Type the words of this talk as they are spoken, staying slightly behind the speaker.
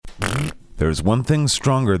There is one thing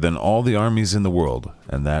stronger than all the armies in the world,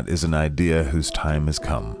 and that is an idea whose time has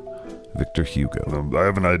come. Victor Hugo. I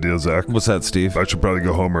have an idea, Zach. What's that, Steve? I should probably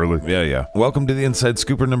go home early. Yeah. Welcome to the Inside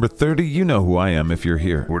Scooper number 30. You know who I am if you're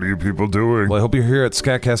here. What are you people doing? Well, I hope you're here at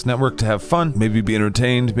SKATCAST Network to have fun, maybe be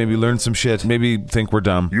entertained, maybe learn some shit, maybe think we're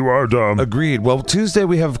dumb. You are dumb. Agreed. Well, Tuesday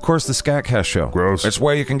we have, of course, the SKATCAST show. Gross. It's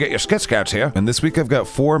where you can get your skit-scats here. And this week I've got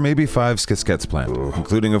 4, maybe 5 skit-scats planned,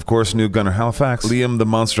 including, of course, new Gunnar Halifax. Liam the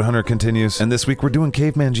Monster Hunter continues. And this week we're doing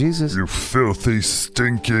Caveman Jesus. You filthy,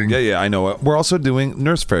 stinking... Yeah, I know. We're also doing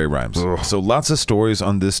Nurse Fairy Rhymes. So lots of stories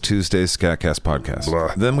on this Tuesday's SKATCAST podcast.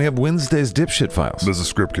 Blah. Then we have Wednesday's Dipshit Files. Mrs.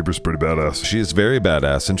 Script Keeper's pretty badass. She is very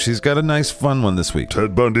badass, and she's got a nice fun one this week.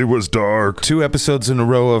 Ted Bundy was dark. 2 episodes in a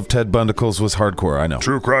row of Ted Bundicles was hardcore, I know.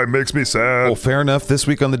 True crime makes me sad. Well, fair enough. This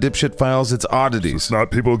week on the Dipshit Files, it's oddities. It's not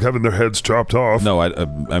people having their heads chopped off. No,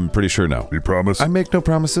 I'm pretty sure no. You promise? I make no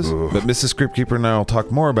promises. But Mrs. Script Keeper and I will talk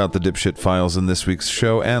more about the Dipshit Files in this week's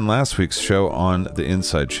show and last week's show on the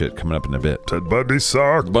Inside Shit coming up in a bit. Ted Bundy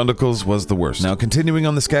sucked. Bundicles was the worst. Now, continuing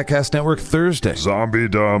on the SKATCAST Network Thursday. Zombie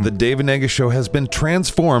dumb. The Dave and Angus show has been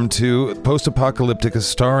transformed to Post-Apocalyptica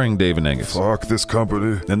starring Dave and Angus. Fuck this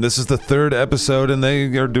company. And this is the 3rd episode, and they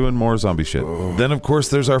are doing more zombie shit. Then, of course,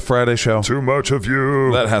 there's our Friday show. Too much of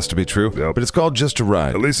you. That has to be true. Yep. But it's called Just a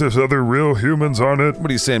Ride. At least there's other real humans on it. What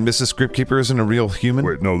are you saying? Mrs. Script Keeper isn't a real human?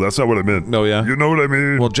 Wait, no, that's not what I meant. No, yeah? You know what I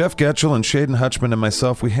mean. Well, Jeff Getchell and Shaden Hutchman and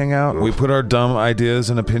myself, we hang out. We put our dumb ideas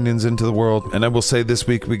and opinions into the world. And I will say this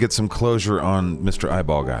week we get some closure on Mr.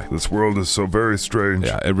 Eyeball Guy. This world is so very strange.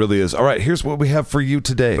 Yeah, it really is. All right, here's what we have for you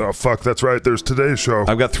today. Oh, fuck, that's right. There's today's show.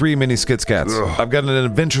 I've got 3 mini skit-scats. I've got an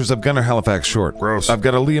Adventures of Gunnar Halifax short. Gross. I've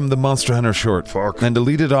got a Liam the Monster Hunter short. Fuck. And to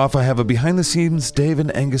lead it off, I have a behind-the-scenes Dave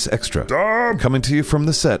and Angus extra. Dumb. Coming to you from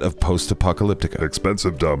the set of Post-Apocalyptica.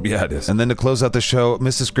 Expensive dumb. Yeah, it is. And then to close out the show,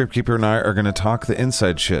 Mrs. Script Keeper and I are going to talk the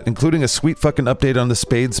inside shit, including a sweet fucking update on the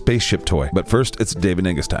Spade spaceship toy. But first, it's Dave and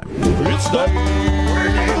Angus time. It's Dave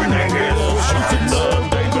and Angus. It's the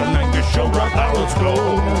Dave and Angus show. Right now, let's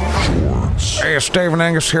go. Hey, it's Dave and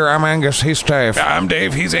Angus here. I'm Angus. He's Dave. I'm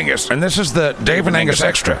Dave. He's Angus. And this is the Dave and Angus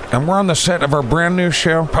Extra. And we're on the set of our brand new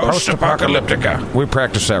show, Post-Apocalyptica. We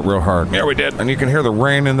practiced that real hard. Yeah, we did. And you can hear the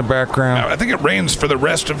rain in the background. I think it rains for the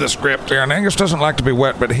rest of the script. Yeah, and Angus doesn't like to be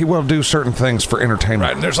wet, but he will do certain things for entertainment.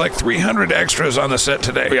 Right, and there's like 300 extras on the set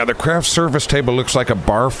today. Yeah, the craft service table looks like a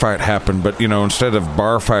bar fight happened, but, instead of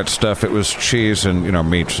bar fight stuff, it was cheese and,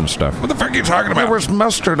 meats and stuff. What the fuck are you talking about? There was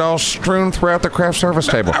mustard all strewn throughout the craft service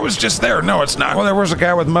table. I was just there. No, it's not. Well, there was a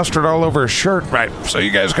guy with mustard all over his shirt. Right, so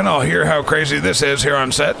you guys can all hear how crazy this is here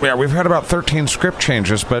on set. Yeah, we've had about 13 script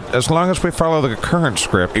changes, but as long as we follow the current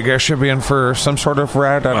script, you guys should be in for some sort of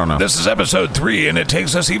ride. I don't know. This is episode 3, and it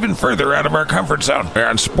takes us even further out of our comfort zone.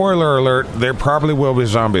 Yeah, and spoiler alert, there probably will be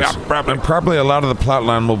zombies. Yeah, probably. And probably a lot of the plot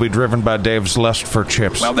line will be driven by Dave's lust for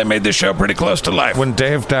chips. Well, they made this show pretty close to life. When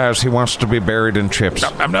Dave dies, he wants to be buried in chips. No,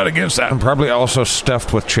 I'm not against that. And probably also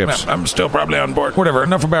stuffed with chips. No, I'm still probably on board. Whatever,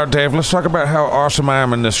 enough about Dave. Let's talk about how awesome I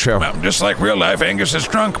am in this show. Well, just like real life, Angus is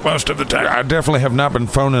drunk most of the time. I definitely have not been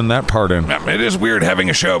phoning that part in. It is weird having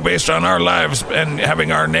a show based on our lives and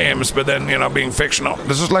having our names, but then, being fictional.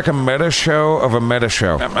 This is like a meta show of a meta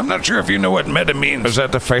show. I'm not sure if you know what meta means. Is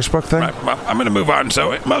that the Facebook thing? Right, well, I'm going to move on.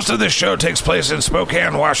 So most of this show takes place in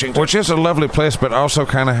Spokane, Washington. Which is a lovely place, but also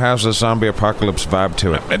kind of has a zombie apocalypse vibe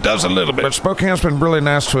to it. It does a little bit. But Spokane's been really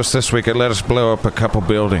nice to us this week. It let us blow up a couple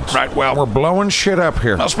buildings. Right, well, we're blowing shit up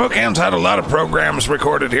here. Well, Spokane's had a lot of programs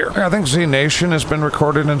recorded here. I think Z Nation has been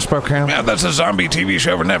recorded in Spokane. Yeah, that's a zombie TV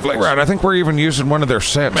show for Netflix. Right, I think we're even using one of their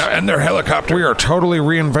sets. Yeah, and their helicopter. We are totally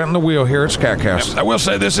reinventing the wheel here at SKATCAST. Yeah, I will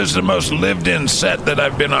say this is the most lived-in set that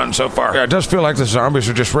I've been on so far. Yeah, it does feel like the zombies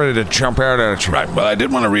are just ready to jump out at you. Right, well, I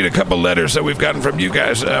did want to read a couple letters that we've gotten from you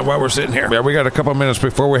guys while we're sitting here. Yeah, we got a couple minutes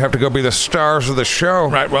before we have to go be the stars of the show.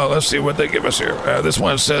 Right, well, let's see what they give us here. This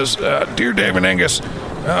one says, Dear Dave and Angus,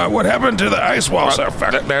 what happened to the ice walls?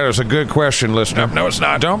 That is a good question, listener. No, it's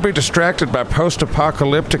not. Don't be distracted by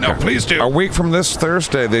Post-Apocalyptica. No, please do. A week from this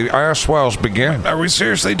Thursday, the ice walls begin. Are we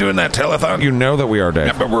seriously doing that telethon? You know that we are, Dave.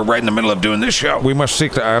 Yeah, but we're right in the middle of doing this show. We must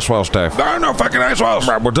seek the ice walls, Dave. There are no fucking ice walls.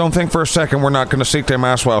 Right, well, don't think for a second we're not going to seek them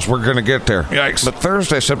ice walls. We're going to get there. Yikes. But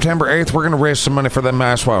Thursday, September 8th, we're going to raise some money for them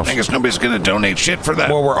ice walls. I guess nobody's going to donate shit for that.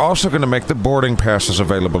 Well, we're also going to make the boarding passes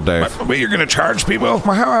available, Dave. But you're going to charge people?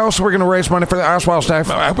 Well, how else are we going to raise money for the ice walls, Dave?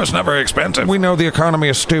 I hope it's not very expensive. We know the economy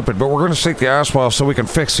is stupid, but we're going to seek the asphalt so we can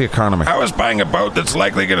fix the economy. I was buying a boat that's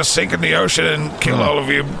likely going to sink in the ocean and kill all of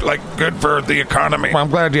you, like, good for the economy. Well, I'm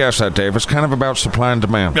glad you asked that, Dave. It's kind of about supply and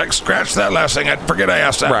demand. Like, scratch that last thing. I forget I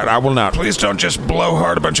asked that. Right, I will not. Please don't just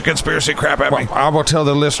blowhard a bunch of conspiracy crap at me. Well, I will tell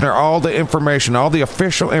the listener all the information, all the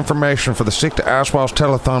official information for the Seek the Asphalt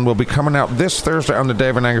telethon will be coming out this Thursday on the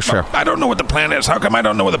Dave and Angus Show. I don't know what the plan is. How come I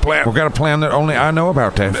don't know what the plan? We've got a plan that only I know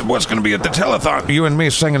about, Dave. What's going to be at the telethon? You and me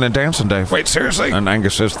singing and dancing, Dave. Wait, seriously? And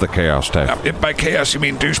Angus is the chaos, Dave. If by chaos you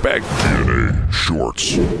mean douchebag. DNA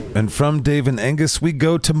shorts. And from Dave and Angus, we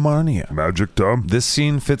go to Marnia. Magic dumb. This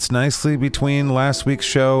scene fits nicely between last week's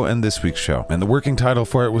show and this week's show. And the working title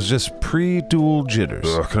for it was just Pre-Duel Jitters.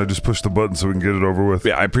 Can I just push the button so we can get it over with?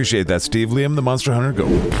 Yeah, I appreciate that, Steve. Liam the Monster Hunter, go.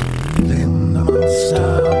 Liam the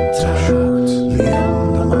Monster Hunter Shorts.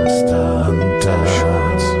 Liam the Monster Hunter Shorts.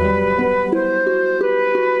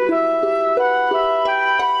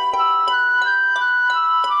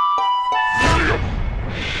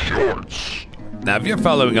 Now, if you're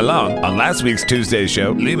following along, on last week's Tuesday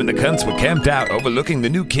show, Liam and the cunts were camped out overlooking the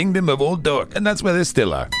new kingdom of Old Dork, and that's where they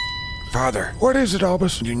still are. Father, What is it,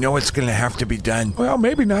 Albus? you know it's going to have to be done. Well,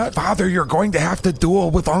 maybe not. Father, you're going to have to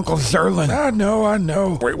duel with Uncle Zerlin. I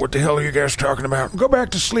know. Wait, what the hell are you guys talking about? Go back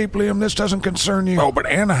to sleep, Liam. This doesn't concern you. Oh, but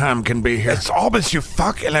Anaheim can be here. It's Albus, you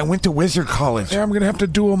fuck, and I went to Wizard College. Yeah, I'm gonna have to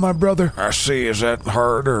duel my brother. I see. Is that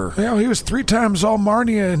hard, or? Yeah, he was 3 times all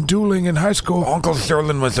Marnia in dueling in high school. Uncle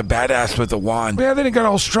Zerlin was a badass with a wand. Yeah, then he got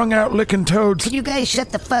all strung out licking toads. Can you guys shut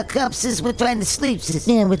the fuck up, sis? We're trying to sleep, sis.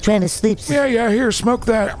 Yeah, we're trying to sleep, sis. Yeah, here, smoke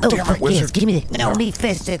that. Oh, Damn fuck it, Wizard. yes, give me that. No, me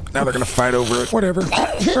faster. Now they're going to fight over it. Whatever.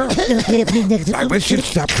 I wish you'd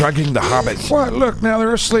stop drugging the hobbits. What? Look, now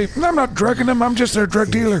they're asleep. I'm not drugging them. I'm just their drug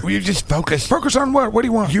dealer. Will you just focus? Focus on what? What do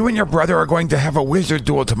you want? You and your brother are going to have a wizard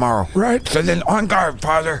duel tomorrow. Right? So then on guard,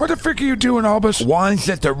 Father. What the frick are you doing, Albus? Wands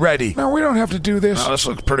at the ready. No, we don't have to do this. This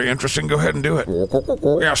looks pretty interesting. Go ahead and do it.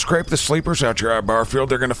 Yeah, scrape the sleepers out your eye, Barfield.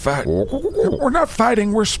 They're going to fight. We're not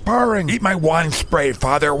fighting. We're sparring. Eat my wand spray,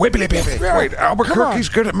 Father. Wibbly bibby. Yeah, Wait, Albuquerque's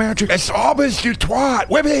good at magic. It's Albus, you twat.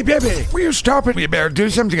 Wibbly bibby. Will you stop it? You better do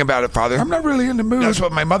something about it, Father. I'm not really in the mood. That's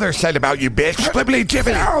what my mother said about you, bitch. Wibbly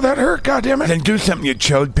jibbly. Ow, that hurt, goddammit. Then do something, you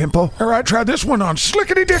chode pimple. All right, try this one on.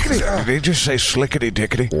 Slickety-dickety. Did he just say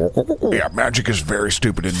slickety-dickety? Yeah, magic is very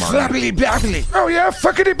stupid in Marvel. Flappity blappity. Oh, yeah,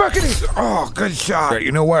 fuckity-buckety. Oh, good shot.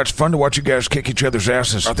 You know what? It's fun to watch you guys kick each other's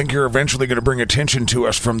asses. I think you're eventually going to bring attention to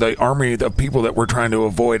us from the army of people that we're trying to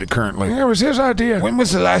avoid currently. Yeah, it was his idea. When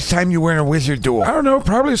was the last time you were in a wizard duel? I don't know,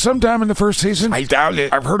 probably sometime in the first season. I doubt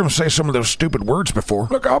it. I've heard him say some of those stupid words before.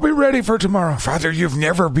 Look, I'll be ready for tomorrow. Father, you've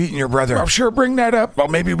never beaten your brother. I'll sure bring that up. Well,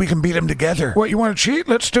 maybe we can beat him together. What, you want to cheat?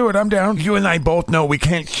 Let's do it. I'm down. You and I both know we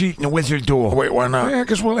can't cheat in a wizard duel. Wait, why not? Yeah,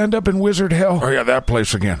 because we'll end up in wizard hell. Oh, yeah, that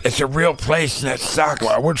place again. It's a real place, and it sucks.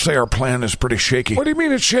 Well, I would say our plan is pretty shaky. What do you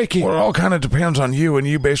mean it's shaky? Well, it all kind of depends on you, and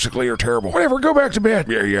you basically are terrible. Whatever, go back to bed.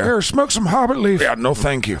 Yeah. Here, smoke some hobbit leaf. Yeah, no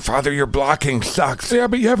thank you. Father, your blocking sucks. Yeah,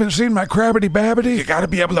 but you haven't seen my crabbity-babbity. You gotta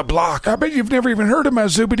be able to block. I bet you've never even heard of my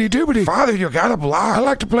zoobity-doobity. Father, you gotta block. I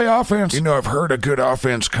like to play offense. You know, I've heard a good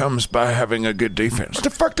offense comes by having a good defense. What the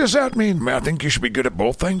fuck does that mean? I mean, I think you should be good at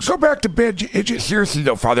both things. Go back to bed, you idiot. Seriously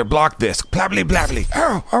though, Father, block this. Blabbly blabbly.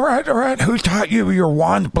 Oh, all right. Who taught you your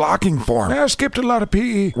wand blocking form? I skipped a lot of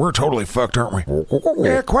PE. We're totally fucked, aren't we?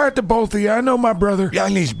 Yeah, quiet the both of you. I know my brother. Yeah,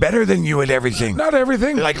 and he's better than you at everything. Not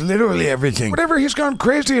everything. Like literally everything. Whatever, he's gone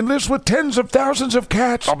crazy and lives with tens of thousands of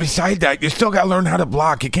cats. Oh, beside that, you still gotta learn how to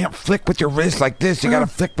block. You can't flick with your wrist like this. You gotta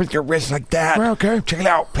flick with your wrist like that. Well, okay. Check it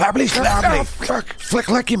out. Plabbly slabbly. Oh, fuck. Flick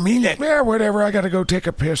like you mean it. Yeah, whatever. I gotta go take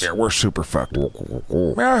a piss. Yeah, we're super fucked.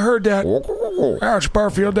 Yeah, I heard that. Ouch,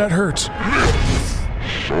 Barfield, that hurts.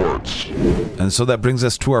 And so that brings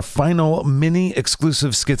us to our final mini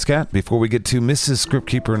exclusive SKATCAST before we get to Mrs.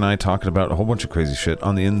 Scriptkeeper and I talking about a whole bunch of crazy shit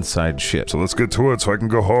on the inside ship. So let's get to it so I can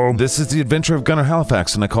go home. This is the adventure of Gunnar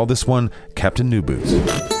Halifax, and I call this one Captain New Boots.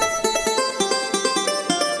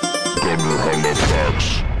 Gunnar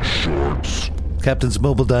Halifax Shorts. Captain's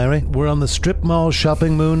mobile diary. We're on the strip mall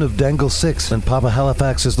shopping moon of Dangle 6, and Papa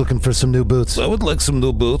Halifax is looking for some new boots. I would like some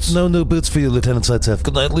new boots. No new boots for you, Lieutenant Sightsev.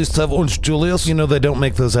 Could I at least have Orange Julius? You know they don't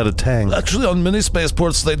make those out of tang. Actually, on mini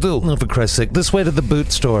spaceports they do. Oh, for Christ's sake. This way to the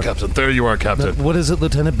boot store. Captain, there you are, Captain. What is it,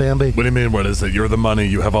 Lieutenant Bambi? What do you mean, what is it? You're the money.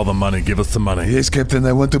 You have all the money. Give us the money. Yes, Captain,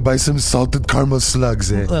 I want to buy some salted caramel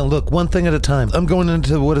slugs, eh? Well, look, one thing at a time. I'm going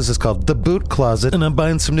into, what is this called? The boot closet, and I'm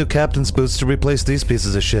buying some new captain's boots to replace these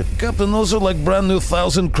pieces of shit. Captain, those are like brand new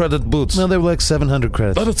 1,000 credit boots. No, they were like 700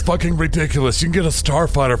 credits. That is fucking ridiculous. You can get a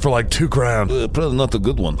Starfighter for like $2,000. Probably not a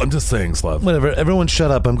good one. I'm just saying, Slav. Whatever, everyone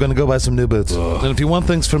shut up. I'm gonna go buy some new boots. And if you want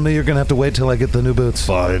things from me, you're gonna have to wait till I get the new boots.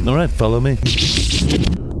 Fine. All right, follow me.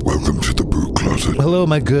 Welcome to the boot closet. Hello,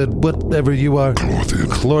 my good, whatever you are. Clothian.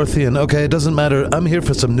 Chlorthian. Okay, it doesn't matter. I'm here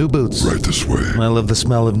for some new boots. Right this way. I love the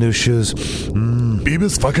smell of new shoes. Beeb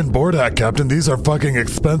is fucking bored at, Captain. These are fucking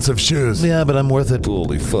expensive shoes. Yeah, but I'm worth it.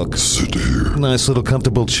 Holy fuck. Sit here. Nice little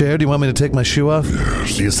comfortable chair. Do you want me to take my shoe off?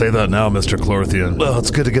 You say that now, Mr. Chlorthian. Oh,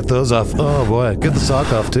 it's good to get those off. Oh, boy. Get the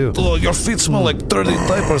sock off, too. Oh, your feet smell like dirty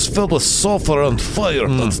diapers filled with sulfur and fire.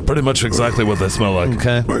 That's pretty much exactly what they smell like.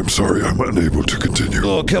 Okay. I'm sorry, I'm unable to continue.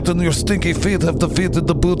 Oh, Captain, your stinky feet have defeated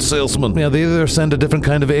the boot salesman. Yeah, they either send a different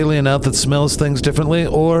kind of alien out that smells things differently,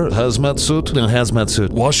 or Hazmat suit. no, hazmat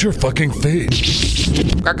suit. Wash your fucking feet.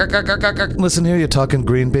 Listen here, you talking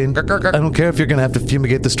green bean. I don't care if you're gonna have to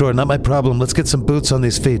fumigate the store. Not my problem. Let's get some boots on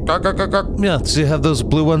these feet. Yeah, so you have those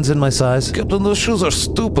blue ones in my size? Captain, those shoes are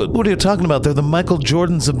stupid. What are you talking about? They're the Michael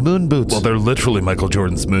Jordans of moon boots. Well, they're literally Michael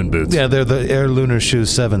Jordan's moon boots. Yeah, they're the Air Lunar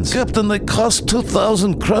Shoes 7s. Captain, they cost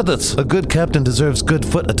 2,000 credits. A good captain deserves good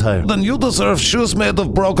foot attire. Then you deserve shoes made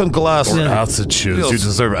of broken glass. Or acid shoes. Yes. You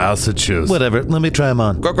deserve acid shoes. Whatever, let me try them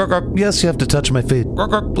on. Yes, you have to touch my feet.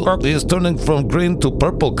 He is turning from green to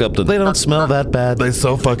purple, Captain. They don't smell that bad. They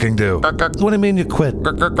so fucking do. What do you mean you quit?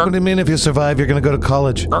 What do you mean if you survive, you're going to go to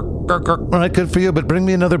college? All right, good for you, but bring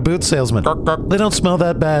me another boot salesman. They don't smell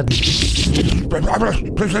that bad.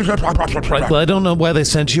 Right, well, I don't know why they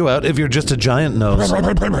sent you out if you're just a giant nose.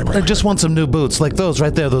 I just want some new boots, like those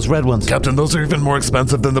right there, those red ones. Captain, those are even more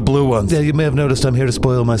expensive than the blue ones. Yeah, you may have noticed I'm here to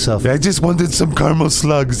spoil myself. I just wanted some caramel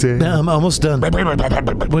slugs, eh? Yeah, I'm almost done. What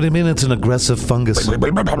do you mean it's an aggressive fungus?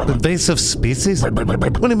 Invasive species? What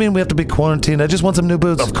do you mean we have to be quarantined? I just want some new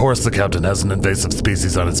boots. Of course the captain has an invasive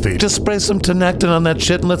species on his feet. Just spray some tenactin on that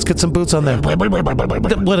shit and let's get some boots on there.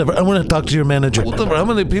 Whatever, I want to talk to your manager. Whatever, how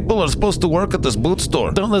many people are supposed to work at this boot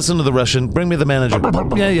store? Don't listen to the Russian. Bring me the manager.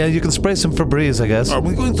 Yeah, you can spray some Febreze, I guess. Are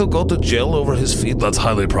we going to go to jail over his feet? That's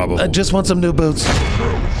highly probable. I just want some new boots.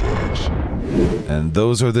 And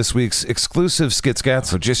those are this week's exclusive SkitScats.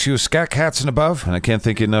 So just use SKATCAST and above. And I can't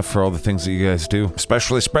thank you enough for all the things that you guys do,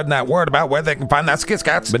 especially spreading that word about where they can find that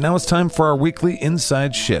SkitScats. But now it's time for our weekly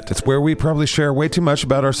Inside Shit. It's where we probably share way too much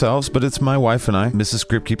about ourselves, but it's my wife and I, Mrs.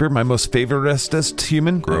 Scriptkeeper, my most favoritist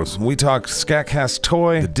human. Gross. We talk SKATCAST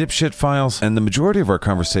toy, the dipshit files, and the majority of our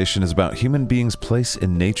conversation is about human beings' place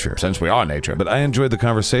in nature. Since we are nature. But I enjoyed the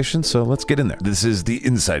conversation, so let's get in there. This is the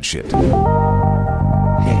Inside Shit.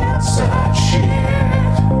 Inside shit.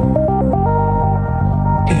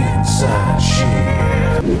 Inside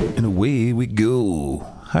shit. And away we go.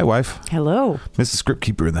 Hi, wife. Hello. Mrs.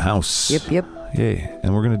 Scriptkeeper in the house. Yep. Yay.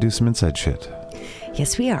 And we're going to do some inside shit.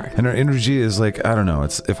 Yes, we are. And our energy is like, I don't know,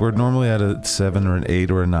 it's if we're normally at a 7 or an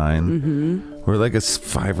 8 or a 9, we're like a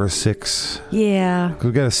 5 or 6. Yeah.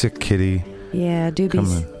 We got a sick kitty. Yeah,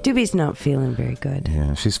 Doobie's not feeling very good.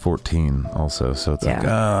 Yeah, she's 14 also, so it's like,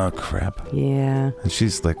 oh, crap. Yeah. And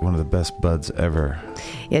she's like one of the best buds ever.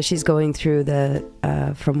 Yeah, she's going through the,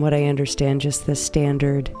 from what I understand, just the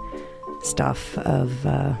standard stuff of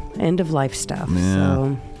end of life stuff. Yeah.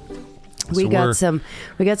 So we got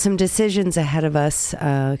some decisions ahead of us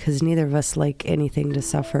because neither of us like anything to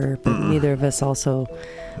suffer, but neither of us also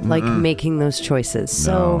like making those choices.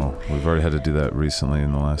 So we've already had to do that recently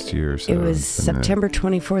in the last year or so. It was September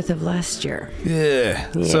 24th of last year. Yeah.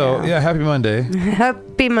 So, happy Monday.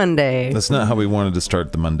 Happy Monday. That's not how we wanted to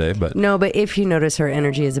start the Monday, but... No, but if you notice her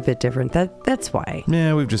energy is a bit different, that's why.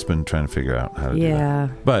 Yeah, we've just been trying to figure out how to do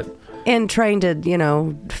that. But... And trying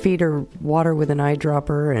to, feed her water with an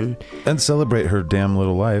eyedropper and celebrate her damn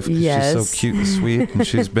little life. Yes. She's so cute and sweet, and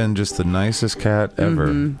she's been just the nicest cat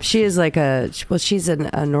ever. She is like she's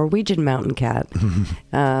a Norwegian mountain cat,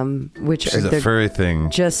 which she's a furry thing.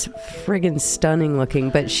 Just friggin' stunning looking,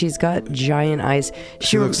 but she's got giant eyes.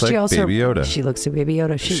 She looks like Baby Yoda. She looks like Baby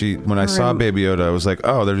Yoda. When I saw Baby Yoda, I was like,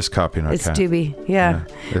 oh, they're just copying our cat. It's Doobie, yeah.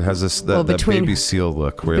 It has that baby seal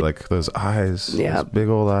look where like those eyes, those big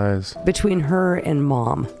old eyes. Between her and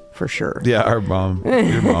Mom, for sure. Yeah, our mom.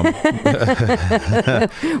 Your mom.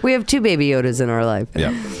 We have 2 Baby Yodas in our life.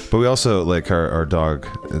 Yeah. But we also, like, our dog,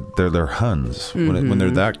 they're Huns. When they're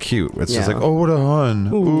that cute, it's just like, oh, what a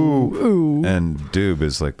Hun. Ooh. And Doob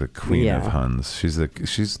is like the queen of Huns. She's the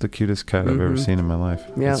cutest cat I've ever seen in my life.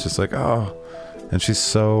 Yeah. It's just like, oh. And she's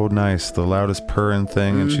so nice. The loudest purring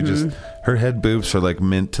thing. And she just... Her head boobs are like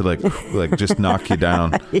meant to like just knock you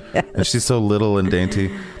down. Yes. And she's so little and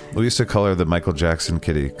dainty. We used to call her the Michael Jackson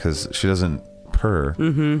kitty because she doesn't purr.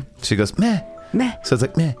 She goes, meh, meh. So it's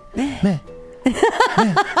like, meh, meh, meh.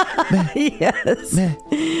 Yes.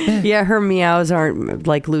 Yeah, her meows aren't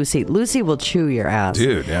like Lucy. Lucy will chew your ass.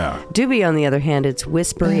 Dude, yeah. Doobie, on the other hand, it's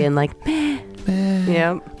whispery and like, meh.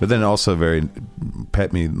 Yeah. But then also very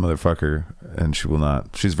pet me motherfucker, and she will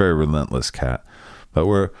not. She's a very relentless cat. But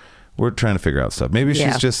we're trying to figure out stuff. Maybe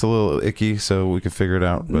she's just a little icky, so we can figure it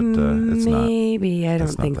out. But it's not. Maybe. I don't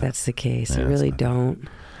think that's the case. Yeah, I really don't.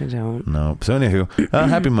 I don't. No. So anywho,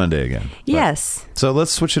 happy Monday again. Yes. So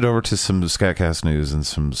let's switch it over to some SKATCAST news and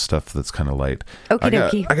some stuff that's kind of light. Okie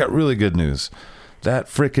dokie. I got really good news. That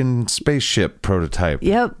freaking spaceship prototype.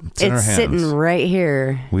 Yep. It's sitting right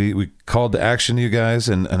here. We called to action, you guys,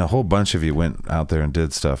 and a whole bunch of you went out there and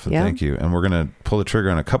did stuff. And thank you. And we're going to pull the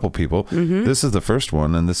trigger on a couple people. Mm-hmm. This is the first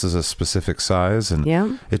one, and this is a specific size.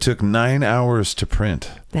 And it took 9 hours to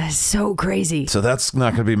print. That's so crazy. So that's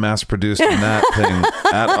not going to be mass produced in that thing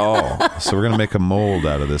at all. So we're going to make a mold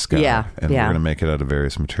out of this guy. Yeah. And we're going to make it out of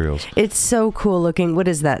various materials. It's so cool looking. What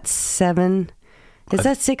is that? 7? Is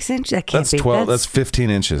that 6 inches? That can't that's be. 12. That's 15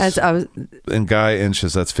 inches. In guy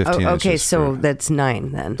inches, that's 15 inches. Okay, so that's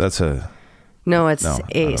 9 then. That's a... No, it's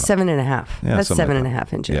 7.5. Yeah, that's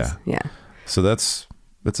 7.5 inches. Yeah. So it's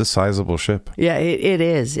a sizable ship. Yeah, it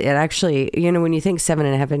is. It actually, when you think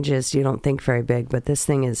 7.5 inches, you don't think very big, but this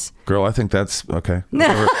thing is... Girl, I think that's... Okay.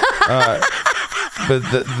 But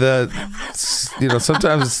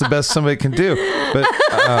sometimes it's the best somebody can do. But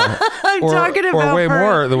I'm talking about or way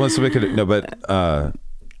more than what somebody could do. No, but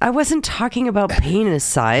I wasn't talking about penis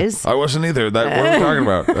size. I wasn't either. What are we talking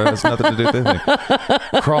about? That has nothing to do with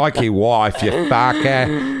anything. Crikey, wife, you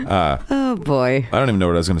fucker. Oh boy. I don't even know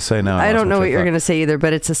what I was going to say now. I don't know what you're going to say either,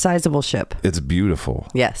 but it's a sizable ship. It's beautiful.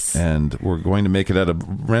 Yes. And we're going to make it out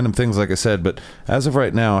of random things, like I said. But as of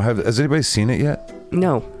right now, has anybody seen it yet?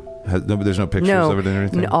 No. There's no pictures of it or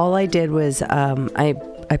anything? All I did was I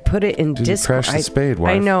put it in Discord. You crashed the spade,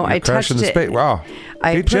 wife. I know. You're I touched the spade. it. Wow.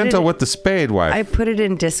 Be gentle with the spade, wife. I put it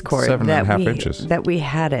in Discord. 7.5 inches. That we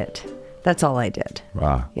had it. That's all I did.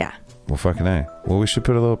 Wow. Yeah. Well, fucking A. Well, we should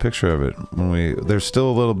put a little picture of it there's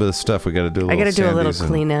still a little bit of stuff we got to do. I got to do a little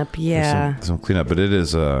cleanup. Yeah. Some cleanup, but it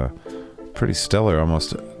is pretty stellar,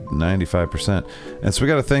 almost 95%. And so we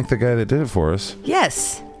got to thank the guy that did it for us.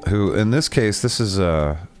 Yes. Who, in this case, this is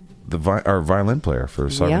our violin player for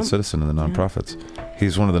Sovereign Citizen and the nonprofits.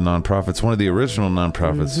 He's one of the nonprofits, one of the original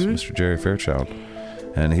nonprofits, Mr. Jerry Fairchild.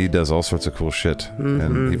 And he does all sorts of cool shit. Mm-hmm.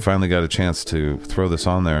 And he finally got a chance to throw this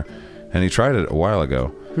on there. And he tried it a while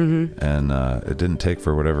ago. Mm-hmm. And it didn't take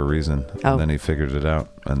for whatever reason. And then he figured it out.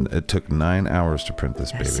 And it took 9 hours to print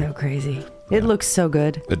this baby. That's so crazy. It looks so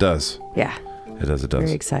good. It does. Yeah. It does.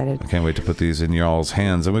 Very excited. I can't wait to put these in y'all's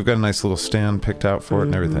hands. And we've got a nice little stand picked out for it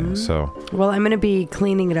and everything. So, well, I'm going to be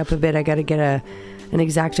cleaning it up a bit. I got to get an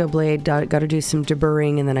X-Acto blade. Got to do some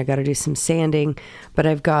deburring, and then I got to do some sanding. But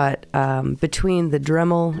I've got between the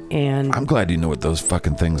Dremel and... I'm glad you know what those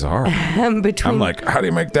fucking things are. I'm like, how do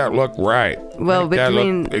you make that look right? Well,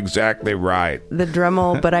 between... That look exactly right. The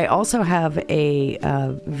Dremel, but I also have a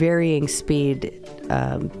varying speed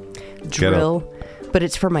drill. But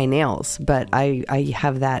it's for my nails. But I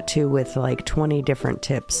have that too with like 20 different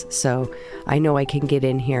tips. So I know I can get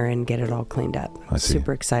in here and get it all cleaned up.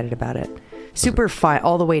 Super excited about it. Super fine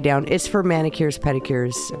all the way down. It's for manicures,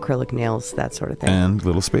 pedicures, acrylic nails, that sort of thing. And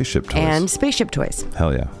little spaceship toys.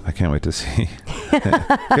 Hell yeah. I can't wait to see.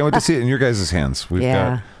 Can't wait to see it in your guys' hands. We've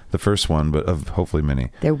got the first one, but of hopefully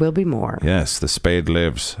many. There will be more. Yes, the spade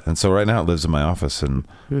lives. And so right now it lives in my office. And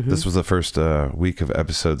this was the first week of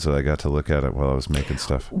episodes that I got to look at it while I was making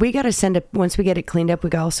stuff. We got to once we get it cleaned up,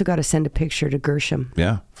 we also got to send a picture to Gershom.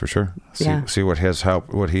 Yeah, for sure. See what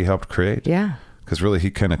he helped create. Yeah. Because really,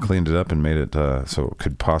 he kind of cleaned it up and made it so it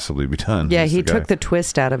could possibly be done. Yeah, he took the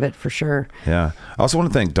twist out of it for sure. Yeah. I also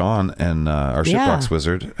want to thank Don and our Shitbox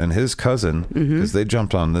Wizard and his cousin, because they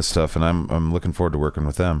jumped on this stuff, and I'm looking forward to working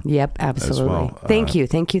with them. Yep, absolutely. Well. Thank you.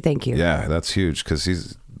 Yeah, that's huge,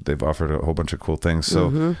 because they've offered a whole bunch of cool things.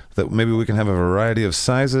 So that maybe we can have a variety of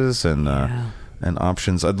sizes and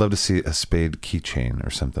options. I'd love to see a spade keychain or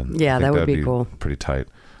something. Yeah, that would be cool. Pretty tight.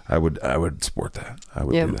 I would sport that. I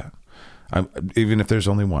would do that. Even if there's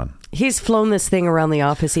only one. He's flown this thing around the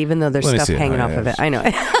office, even though there's stuff hanging off of it. I know.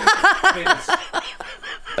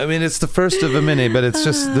 I mean, it's the first of a mini, but it's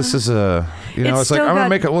just, this is it's like, I'm going to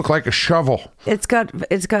make it look like a shovel. It's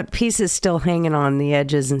got pieces still hanging on the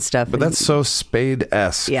edges and stuff. But that's so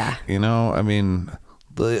spade-esque. Yeah. I mean,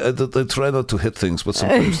 they try not to hit things, but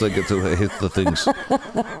sometimes they get to hit the things.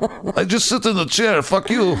 I just sit in the chair, fuck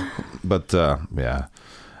you. But, yeah.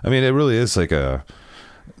 I mean, it really is like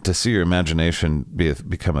to see your imagination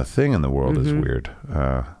become a thing in the world is weird.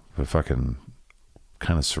 But fucking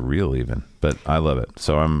kind of surreal even, but I love it.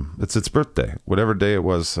 So it's its birthday, whatever day it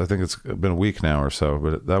was. I think it's been a week now or so,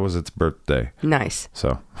 but that was its birthday. Nice.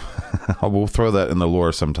 So we'll throw that in the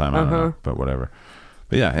lore sometime. I don't know, but whatever.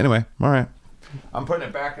 But yeah, anyway, all right. I'm putting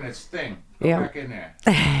it back in its thing. Back in there.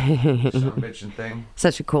 Son of a bitchin' thing.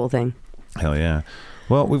 Such a cool thing. Hell yeah.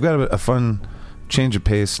 Well, we've got a fun change of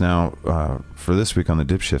pace now for this week on the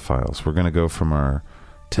Dipshit Files. We're going to go from our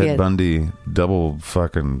Ted Bundy double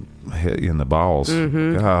fucking hit you in the balls.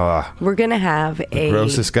 We're going to have the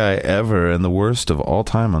grossest guy ever and the worst of all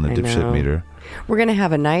time on the Dipshit meter. We're going to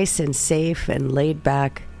have a nice and safe and laid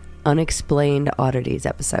back unexplained oddities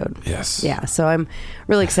episode. Yes. Yeah, so I'm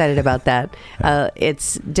really excited about that.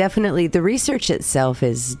 It's definitely, the research itself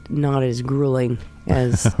is not as grueling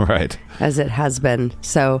as right as it has been.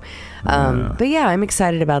 So but yeah, I'm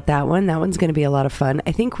excited about that one. That one's going to be a lot of fun.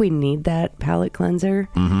 I think we need that palate cleanser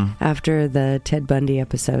after the Ted Bundy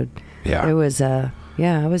episode. Yeah. It was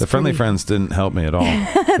it was the Friendly Friends didn't help me at all.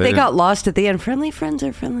 They got lost at the end. Friendly Friends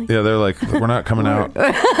are friendly. Yeah, they're like, we're not coming out.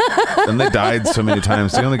 And they died so many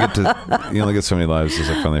times. You only get so many lives as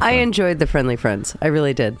a Friendly Friend. I enjoyed the Friendly Friends. I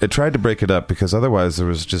really did. It tried to break it up because otherwise there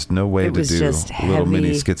was just no way to do little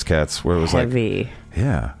mini skits-cats where it was heavy.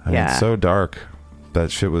 I mean, it's so dark. That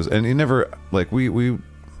shit was, and you never, like,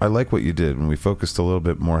 I like what you did when we focused a little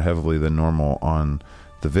bit more heavily than normal on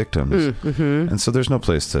the victims. And so there's no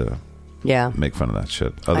place to make fun of that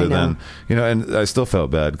shit other than, and I still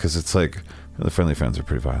felt bad because it's like the Friendly Friends are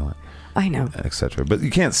pretty violent. I know, etc. But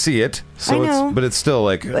you can't see it, so I know. but it's still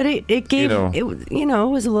like. But it gave it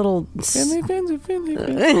was a little.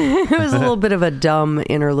 It was a little bit of a dumb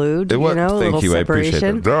interlude. It was. Thank you. Separation. I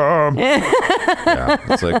appreciate it. Dumb.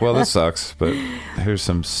 It's like, well, this sucks, but here's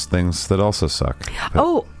some things that also suck.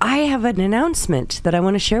 But, I have an announcement that I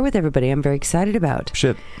want to share with everybody. I'm very excited about.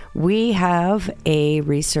 Shit. We have a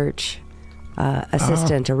research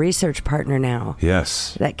assistant, a research partner now.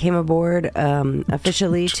 Yes. That came aboard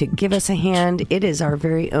officially to give us a hand. It is our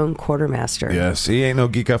very own quartermaster. Yes. He ain't no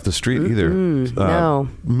geek off the street either. No.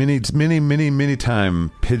 Many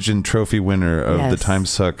time pigeon trophy winner of the Time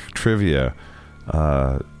Suck trivia.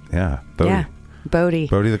 Bodie. Yeah. Bodie.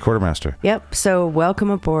 Bodie the quartermaster. Yep. So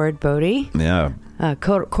welcome aboard, Bodie. Yeah.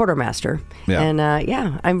 Quartermaster. Yeah. And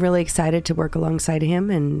I'm really excited to work alongside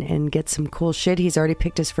him and get some cool shit. He's already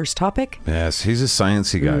picked his first topic. Yes, he's a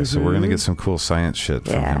sciencey guy, so we're going to get some cool science shit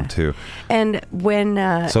from him too. And when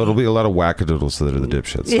so it'll be a lot of wackadoodles that are the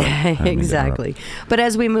dipshits. So yeah, exactly. But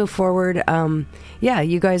as we move forward,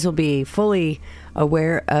 you guys will be fully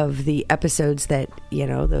aware of the episodes that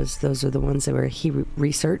those are the ones that he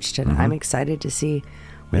researched, and I'm excited to see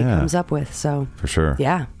what he comes up with. So for sure,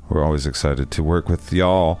 yeah. We're always excited to work with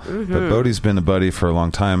y'all. But Bodie's been a buddy for a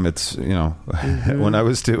long time. It's, when I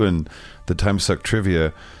was doing the Time Suck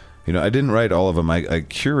trivia, I didn't write all of them. I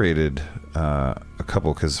curated a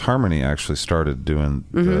couple because Harmony actually started doing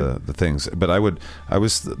the things. But I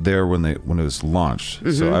was there when it was launched.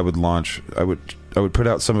 So I would put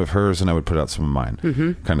out some of hers and I would put out some of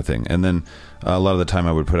mine, kind of thing. And then a lot of the time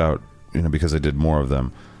I would put out, because I did more of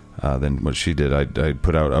them than what she did, I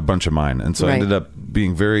put out a bunch of mine. And so I ended up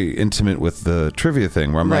being very intimate with the trivia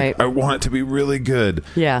thing where I'm like, I want it to be really good.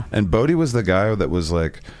 Yeah. And Bodie was the guy that was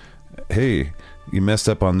like, hey, you messed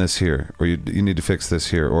up on this here, or you need to fix this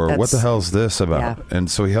here, or what the hell's this about? Yeah. And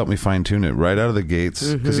so he helped me fine tune it right out of the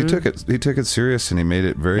gates because he took it serious and he made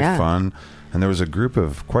it very fun. And there was a group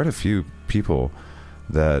of quite a few people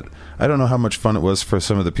that I don't know how much fun it was for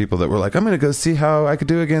some of the people that were like, I'm going to go see how I could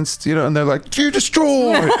do against, and they're like, you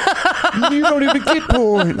destroy. You don't even get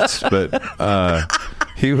points. But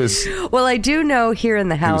he was. Well, I do know here in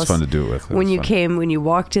the house. It was fun to do it with. When you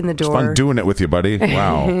walked in the door. It was fun doing it with you, buddy.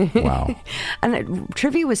 Wow. And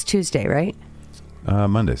trivia was Tuesday, right?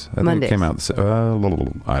 Mondays. I think it came out.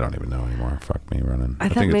 I don't even know anymore. Fuck me running. I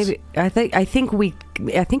think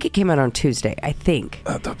it came out on Tuesday. I think.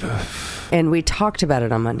 And we talked about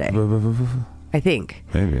it on Monday. I think.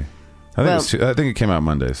 Maybe. I think it came out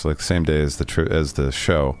Mondays, like the same day as the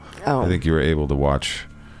show. Oh. I think you were able to watch.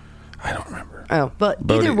 I don't remember. Oh, but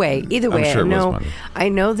either way, sure I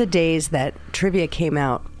know the days that trivia came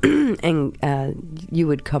out, and you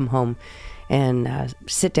would come home and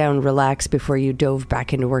sit down, relax before you dove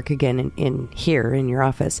back into work again in here in your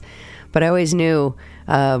office. But I always knew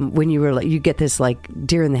when you get this like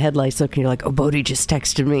deer in the headlights look, and you're like, oh, Bodie just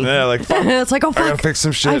texted me. Yeah, like fuck. It's like, oh fuck, I gotta fix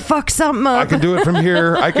some shit. I fucked something up. I can do it from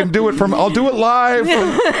here. I'll do it live.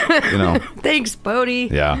 Thanks, Bodie.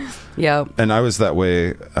 Yeah. Yeah. And I was that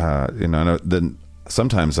way. And then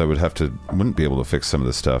sometimes I wouldn't be able to fix some of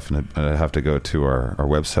the stuff, and I'd have to go to our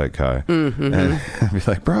website guy and be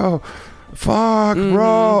like, bro, fuck,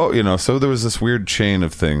 bro. You know, so there was this weird chain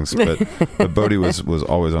of things, but Bodie was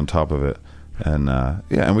always on top of it. And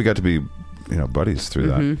and we got to be, buddies through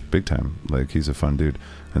that big time. Like, he's a fun dude.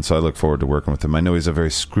 And so I look forward to working with him. I know he's a very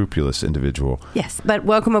scrupulous individual. Yes, but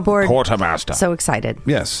welcome aboard. Quartermaster. So excited.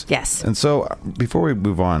 Yes. Yes. And so before we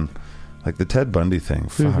move on, like the Ted Bundy thing,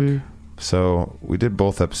 fuck. So we did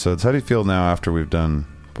both episodes. How do you feel now after we've done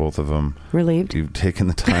both of them? Relieved. You've taken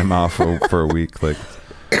the time off for a week. Like,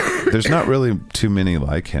 there's not really too many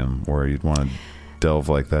like him where you'd want to delve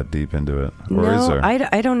like that deep into it, or is there?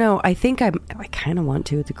 I don't know. I think I kind of want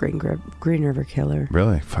to with the Green River Killer.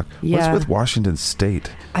 Really? Fuck. Yeah. What's with Washington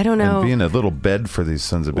State? I don't know. And being a little bed for these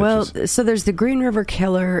sons of bitches. Well, so there's the Green River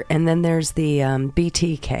Killer, and then there's the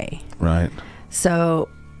BTK. Right. So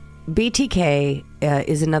BTK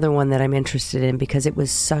is another one that I'm interested in because it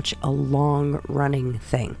was such a long-running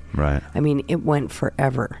thing. Right. I mean, it went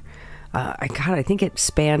forever. I think it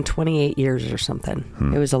spanned 28 years or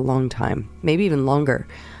something. It was a long time, maybe even longer.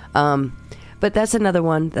 But that's another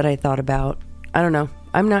one that I thought about. I don't know.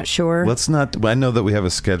 I'm not sure. I know that we have a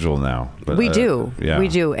schedule now. But we do. Yeah. We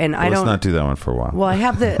do. And let's not do that one for a while. Well, I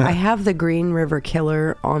have the Green River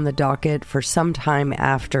Killer on the docket for some time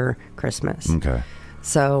after Christmas. Okay.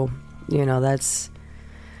 So, that's...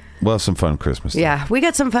 We'll have some fun Christmas. Yeah, we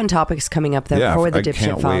got some fun topics coming up though for the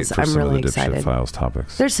Dipshit Files. I'm really excited. Dipshit Files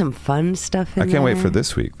topics. There's some fun stuff in there. I can't wait for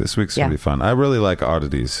this week. This week's going to be fun. I really like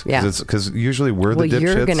oddities. Yeah. Because usually we're the dipshits.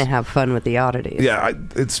 You're going to have fun with the oddities. Yeah,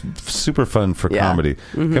 it's super fun for comedy.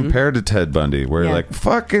 Compared to Ted Bundy, where you're like,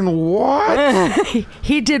 fucking what?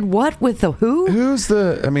 He did what with the who? Who's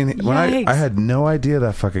the... I mean, when I had no idea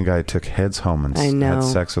that fucking guy took heads home and had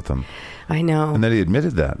sex with them. I know. And then he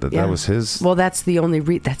admitted that was his... Well, that's the only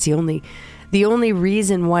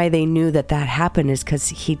reason why they knew that happened is because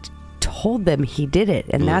he told them he did it,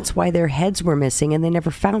 and that's why their heads were missing and they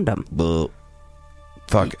never found them.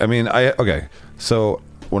 Fuck. I mean, okay. So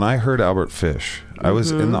when I heard Albert Fish, I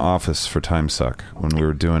was in the office for Time Suck when we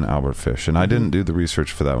were doing Albert Fish, and I didn't do the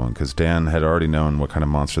research for that one because Dan had already known what kind of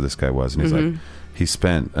monster this guy was, and he's like, he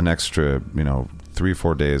spent an extra,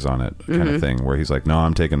 3-4 days on it kind of thing, where he's like, no,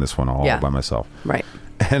 I'm taking this one all by myself. Right.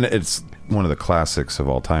 And it's one of the classics of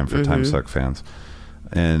all time for Time Suck fans.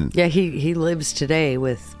 And yeah, he lives today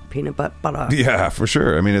with peanut butter. Yeah, for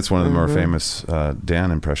sure. I mean, it's one of the more famous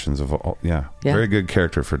Dan impressions of all. Yeah, very good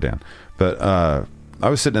character for Dan. But I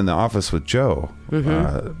was sitting in the office with Joe,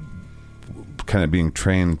 kind of being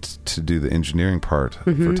trained to do the engineering part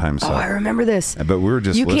for Time Suck. Oh, I remember this. But we were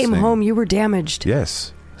just listening. Came home, you were damaged.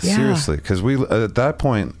 Yes. Yeah. Seriously, because at that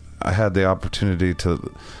point I had the opportunity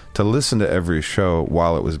to listen to every show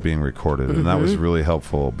while it was being recorded, and that was really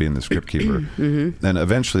helpful, being the script keeper. And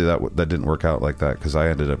eventually that didn't work out like that because I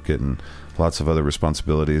ended up getting lots of other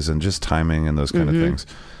responsibilities and just timing and those kind of things.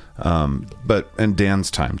 And Dan's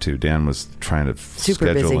time too. Dan was trying to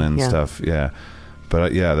schedule in stuff. Yeah,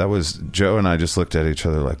 but that was Joe and I just looked at each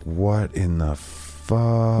other like, what in the fuck?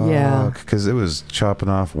 Yeah, because it was chopping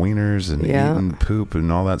off wieners and eating poop and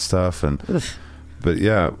all that stuff. And but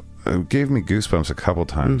yeah, it gave me goosebumps a couple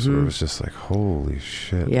times where it was just like, holy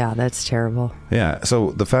shit. Yeah, that's terrible. Yeah,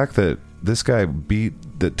 so the fact that this guy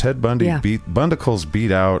Ted Bundy Bundicles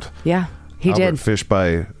beat out he Albert did. Fish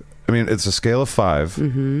by, I mean, it's a scale of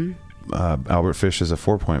 5. Albert Fish is a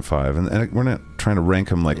 4.5, and we're not trying to rank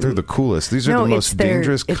them like they're the coolest. These are the most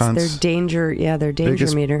dangerous cunts. It's their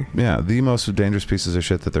danger meter. Yeah, the most dangerous pieces of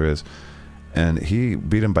shit that there is. And he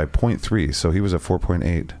beat him by 0.3, so he was a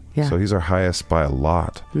 4.8. Yeah. So he's our highest by a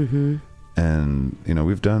lot. And,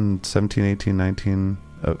 we've done 17, 18, 19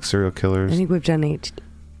 serial killers. I think we've done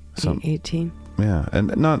 18. Yeah,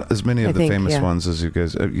 and not as many of the famous ones as you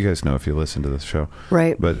guys know if you listen to this show.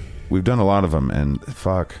 Right. But we've done a lot of them, and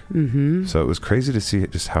fuck. So it was crazy to see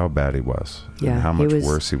just how bad he was. Yeah, and how much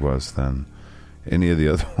worse he was than any of the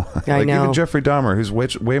other ones. I know. Even Jeffrey Dahmer,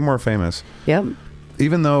 who's way more famous. Yep.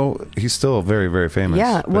 Even though he's still very, very famous.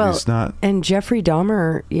 Yeah, but he's not. And Jeffrey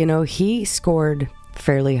Dahmer, he scored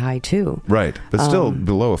fairly high ttoo. Right, but still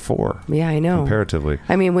below a 4. Yeah, I know. Comparatively.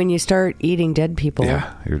 I mean, when you start eating dead people,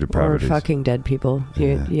 your depravities, or fucking dead people,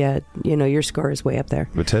 your score is way up there.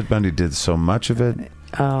 But Ted Bundy did so much of it,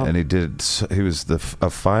 and he was a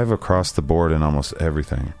 5 across the board in almost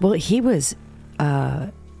everything. Well, he was.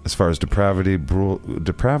 As far as depravity,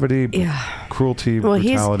 cruelty,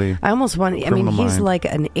 brutality. I almost want. I mean, he's mind. like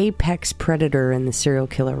an apex predator in the serial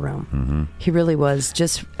killer realm. He really was,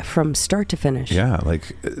 just from start to finish. Yeah,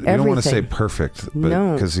 like you don't want to say perfect,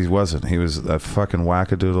 but because he wasn't. He was a fucking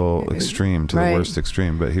wackadoodle extreme to the worst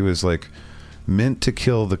extreme. But he was like meant to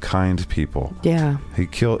kill the kind people. Yeah,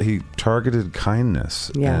 he targeted kindness.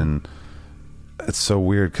 Yeah. And it's so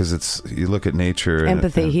weird because you look at nature.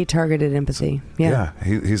 Empathy. And he targeted empathy. Yeah.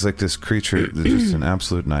 He's like this creature that's just an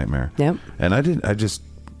absolute nightmare. Yep. And I just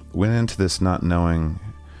went into this not knowing.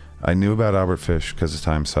 I knew about Albert Fish because of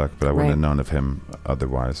Time Suck, but I wouldn't have known of him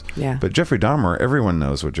otherwise. Yeah. But Jeffrey Dahmer, everyone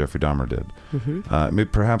knows what Jeffrey Dahmer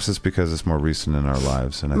did. Perhaps it's because it's more recent in our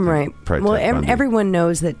lives. And I think probably Well, Ted Bundy. everyone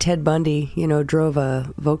knows that Ted Bundy, drove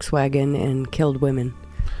a Volkswagen and killed women.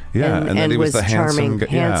 Yeah, and then he was the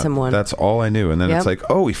handsome one. That's all I knew. And then it's like,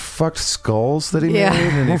 oh, he fucked skulls that he made,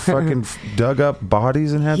 and he fucking dug up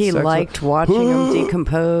bodies and had He sex. liked watching them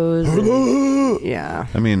decompose. Yeah.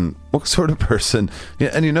 I mean, what sort of person? Yeah,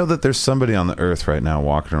 and you know that there's somebody on the earth right now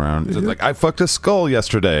walking around like, I fucked a skull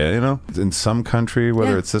yesterday. In some country,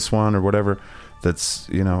 whether it's this one or whatever. That's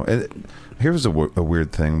here's a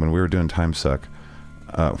weird thing. When we were doing Time Suck,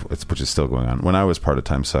 which is still going on. When I was part of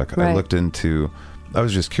Time Suck, I looked into. I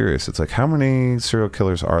was just curious. It's like, how many serial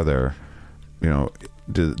killers are there?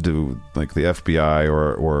 Do like the FBI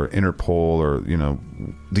or Interpol or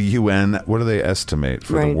the UN? What do they estimate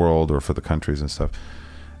for the world or for the countries and stuff?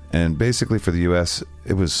 And basically for the U.S.,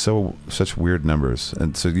 it was such weird numbers.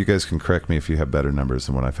 And so you guys can correct me if you have better numbers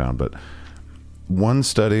than what I found. But one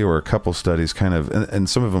study or a couple studies, kind of, and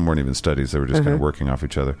some of them weren't even studies; they were just kind of working off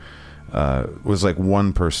each other. Was like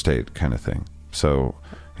one per state kind of thing. So.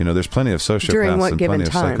 There's plenty of sociopaths and plenty of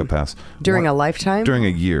psychopaths. During a lifetime? During a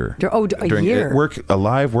year. During a year.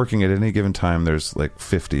 Working at any given time, there's like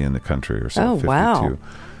 50 in the country or so. Oh, 52. wow.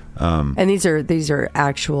 And these are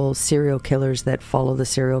actual serial killers that follow the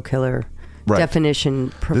serial killer definition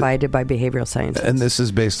provided by behavioral scientists. And this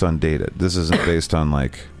is based on data. This isn't based on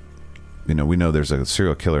like... we know there's a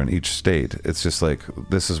serial killer in each state. It's just like,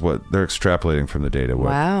 this is what they're extrapolating from the data.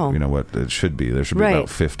 Wow. What it should be. There should be about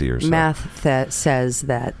 50 or so. Math that says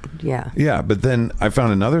that, yeah. Yeah, but then I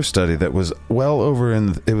found another study that was well over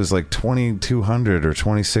it was like 2,200 or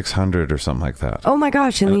 2,600 or something like that. Oh my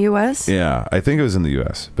gosh, in the U.S.? Yeah, I think it was in the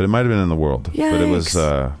U.S., but it might have been in the world. Yikes. But it was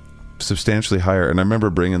substantially higher. And I remember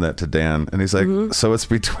bringing that to Dan, and he's like, so it's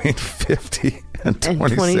between 50 and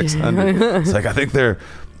 2,600. It's like, I think they're...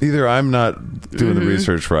 Either I'm not doing the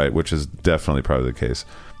research right, which is definitely probably the case,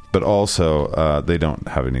 but also they don't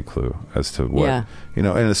have any clue as to what, and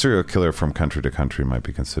a serial killer from country to country might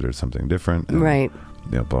be considered something different. And, right.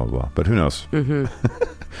 Blah, blah, blah. But who knows?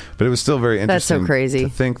 But it was still very interesting. That's so crazy. To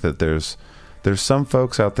think that there's some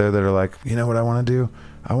folks out there that are like, you know what I want to do?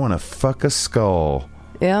 I want to fuck a skull.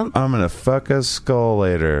 Yeah. I'm going to fuck a skull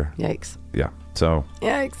later. Yikes. Yeah. So.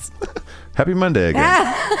 Yikes. Happy Monday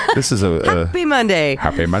again. This is Happy Monday.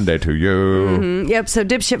 Happy Monday to you. Yep. So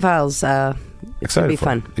Dipshit Files. It's going to be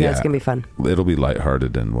fun. Yeah, it's going to be fun. It'll be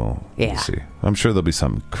lighthearted and we'll see. I'm sure there'll be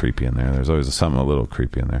something creepy in there. There's always something a little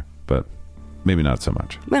creepy in there, but maybe not so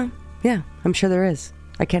much. Well, yeah, I'm sure there is.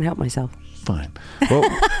 I can't help myself. Fine. Well,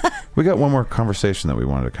 we got one more conversation that we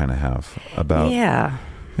wanted to kind of have about. Yeah.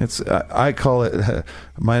 It's I call it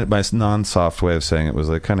my non-soft way of saying it was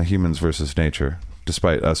like kind of humans versus nature.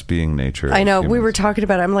 Despite us being nature. I know. Humans. We were talking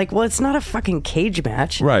about it. I'm like, well, it's not a fucking cage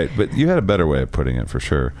match. Right. But you had a better way of putting it for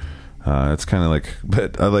sure. It's kind of like,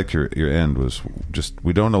 but I like your end was just,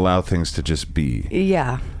 we don't allow things to just be.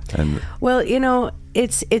 Yeah. And well, you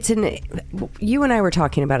and I were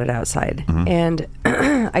talking about it outside. And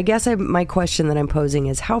I guess my question that I'm posing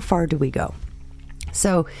is, how far do we go?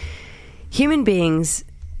 So human beings,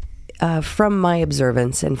 from my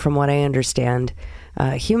observance and from what I understand,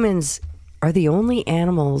 humans are the only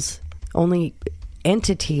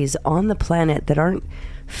entities on the planet that aren't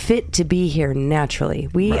fit to be here naturally.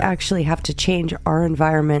 We actually have to change our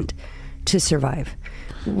environment to survive.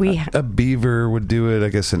 A beaver would do it. I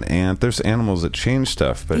guess an ant. There's animals that change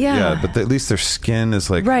stuff, but but at least their skin is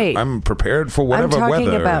like, I'm prepared for whatever weather. I'm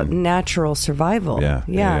talking about natural survival.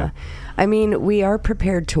 Yeah. I mean, we are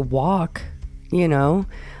prepared to walk,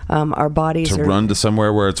 our bodies run to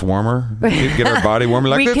somewhere where it's warmer, get our body warmer.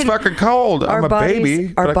 Like, it's fucking cold. I'm a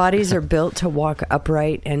baby. Our bodies are built to walk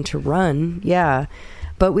upright and to run. Yeah.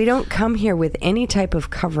 But we don't come here with any type of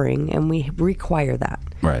covering, and we require that.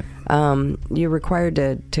 Right. You're required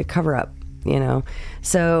to cover up,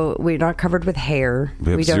 So we're not covered with hair.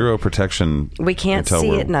 We have zero protection. We can't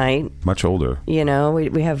see at night. Much older. We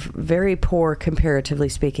have very poor, comparatively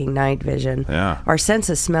speaking, night vision. Yeah. Our sense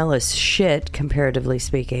of smell is shit, comparatively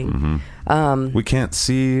speaking. We can't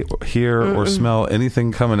see, hear, or smell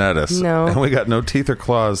anything coming at us. No. And we got no teeth or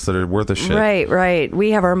claws that are worth a shit. Right.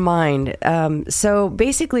 We have our mind. So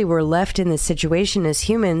basically we're left in this situation as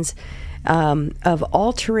humans of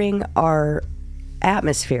altering our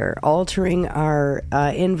atmosphere, altering our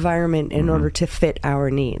environment in order to fit our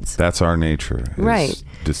needs. That's our nature. Right.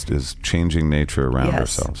 Is changing nature around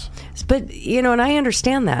ourselves. But, and I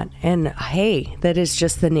understand that. And hey, that is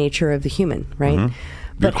just the nature of the human, right?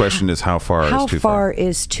 Mm-hmm. Your question is how far is too far? How far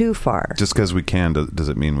is too far? Just because we can, does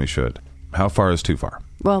it mean we should? How far is too far?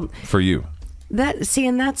 Well, for you.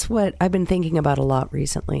 And that's what I've been thinking about a lot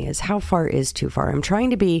recently, is how far is too far? I'm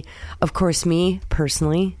trying to be, of course, me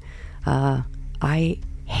personally, I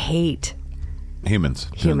hate humans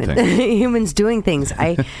doing things.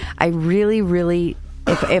 I really, really,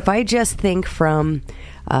 if I just think from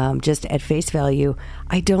just at face value,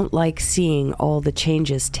 I don't like seeing all the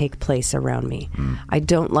changes take place around me. I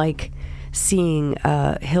don't like seeing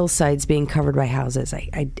hillsides being covered by houses.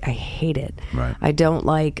 I hate it. Right. I don't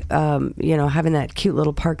like having that cute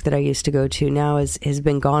little park that I used to go to now has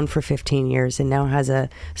been gone for 15 years and now has a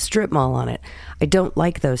strip mall on it. I don't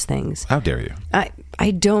like those things. How dare you?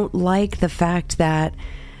 I don't like the fact that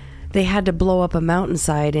they had to blow up a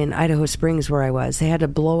mountainside in Idaho Springs where I was. They had to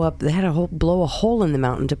blow a hole in the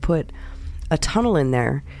mountain to put a tunnel in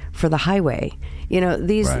there for the highway.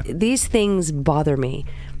 These things bother me.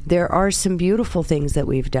 There are some beautiful things that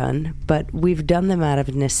we've done, but we've done them out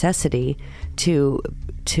of necessity to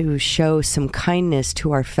show some kindness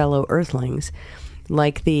to our fellow earthlings,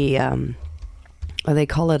 like the they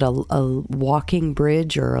call it a walking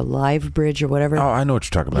bridge or a live bridge or whatever. Oh, I know what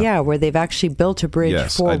you're talking about. Yeah, where they've actually built a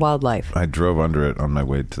bridge for wildlife. I drove under it on my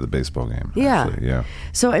way to the baseball game. Yeah. Actually. Yeah.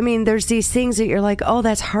 So, I mean, there's these things that you're like, oh,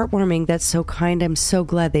 that's heartwarming. That's so kind. I'm so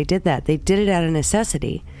glad they did that. They did it out of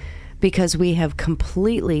necessity because we have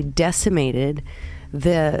completely decimated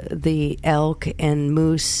the elk and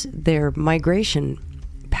moose, their migration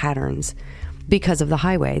patterns, because of the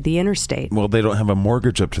highway, the interstate. Well, they don't have a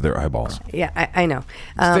mortgage up to their eyeballs. Yeah, I know.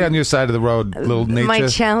 Stay on your side of the road, little nature. My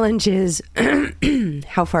challenge is,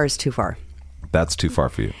 how far is too far? That's too far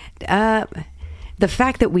for you. The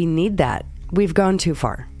fact that we need that, we've gone too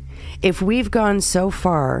far. If we've gone so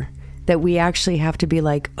far that we actually have to be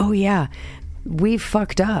like, oh yeah, we've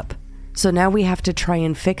fucked up. So now we have to try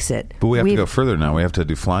and fix it. But we have to go further now. We have to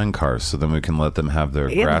do flying cars, so then we can let them have their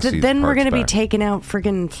grassy Then we're going to be back. taking out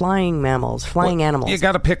friggin' flying animals. You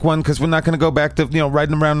got to pick one because we're not going to go back to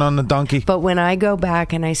riding around on the donkey. But when I go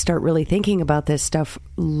back and I start really thinking about this stuff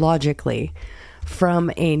logically,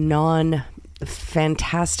 from a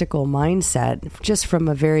non-fantastical mindset, just from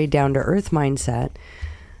a very down-to-earth mindset,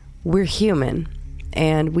 we're human,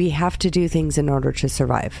 and we have to do things in order to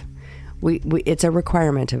survive. It's a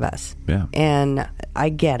requirement of us. Yeah. And I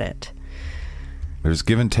get it. There's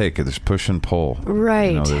give and take. There's push and pull.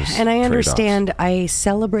 Right. And I understand. trade-offs. I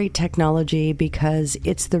celebrate technology because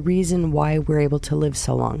it's the reason why we're able to live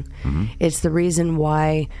so long. Mm-hmm. It's the reason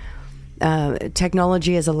why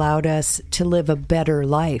technology has allowed us to live a better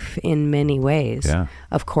life in many ways. Yeah.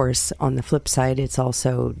 Of course, on the flip side, it's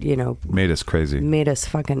also, made us crazy. Made us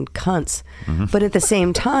fucking cunts. Mm-hmm. But at the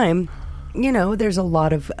same time, there's a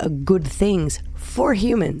lot of good things for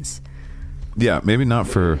humans. Yeah, maybe not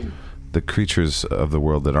for the creatures of the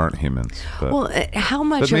world that aren't humans. But, well, how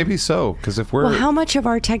much? But maybe so, because if we're... Well, how much of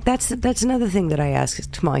our tech... That's another thing that I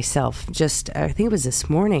asked to myself, I think it was this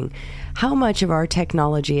morning. How much of our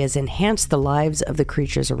technology has enhanced the lives of the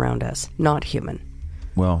creatures around us, not human?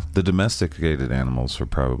 Well, the domesticated animals are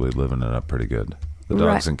probably living it up pretty good. The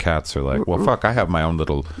dogs and cats are like, well, fuck, I have my own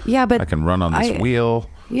little... Yeah, but... I can run on this wheel.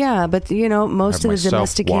 Yeah, but most of the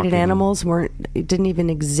domesticated animals didn't even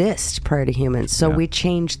exist prior to humans, so we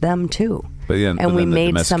changed them too. But and we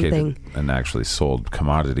made something and actually sold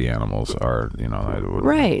commodity animals are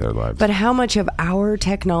right. Their lives. But how much of our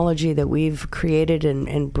technology that we've created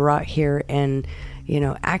and brought here and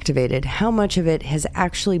activated, how much of it has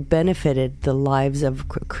actually benefited the lives of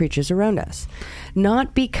creatures around us?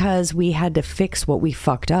 Not because we had to fix what we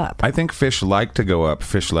fucked up. I think fish like to go up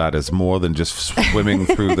fish ladders more than just swimming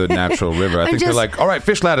through the natural river. I think they're like, all right,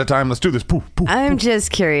 fish ladder time, let's do this. Poof, poof, I'm poof.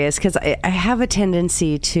 just curious because I have a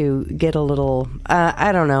tendency to get a little,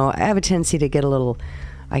 I don't know, I have a tendency to get a little,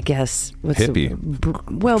 I guess,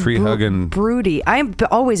 hippie. Tree hugging. Broody. I've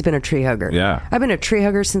always been a tree hugger. Yeah. I've been a tree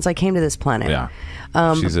hugger since I came to this planet. Yeah.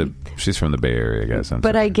 She's from the Bay Area, guys.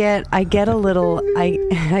 But I get a little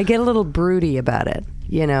I get a little broody about it,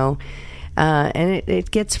 and it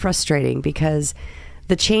gets frustrating because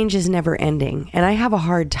the change is never ending, and I have a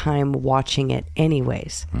hard time watching it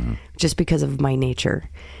anyways, just because of my nature.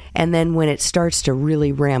 And then when it starts to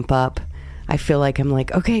really ramp up, I feel like I'm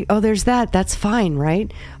like, okay, oh, there's that. That's fine, right?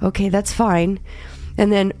 Okay, that's fine.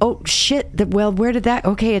 And then, oh shit, well, where did that,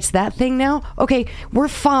 okay, it's that thing now? Okay, we're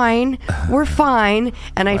fine.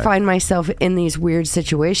 And I find myself in these weird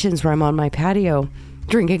situations where I'm on my patio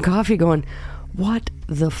drinking coffee going, what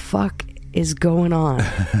the fuck is going on?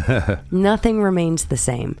 Nothing remains the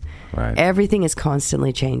same. Right. Everything is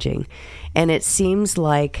constantly changing. And it seems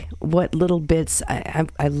like what little bits, I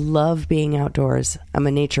love being outdoors. I'm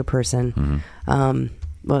a nature person.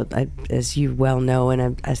 Well, as you well know,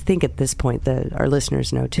 and I think at this point our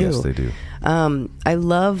listeners know too. Yes, they do. I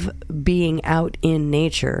love being out in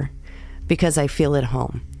nature because I feel at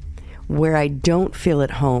home. Where I don't feel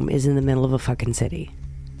at home is in the middle of a fucking city.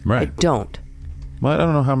 Right. I don't. Well, I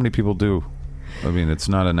don't know how many people do. I mean, it's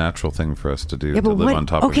not a natural thing for us to do, to live on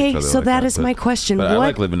top of each other. Okay, so like that is my question. But I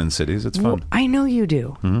like living in cities. It's fun. I know you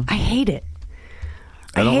do. I hate it.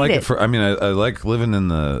 I don't like it for, I mean, I like living in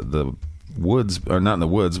the woods, or not in the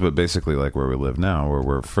woods, but basically like where we live now, where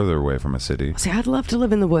we're further away from a city. See, I'd love to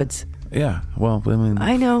live in the woods. Yeah, well, I mean,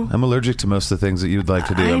 I know. I'm allergic to most of the things that you'd like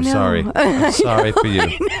to do. I'm know. sorry. I'm sorry for you.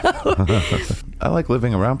 I I like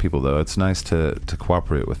living around people, though. It's nice to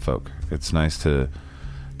cooperate with folk. It's nice to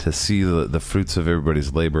see the fruits of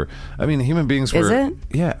everybody's labor. I mean, human beings were... Is it?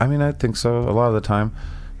 Yeah, I mean, I think so a lot of the time.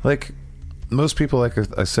 Like, most people, like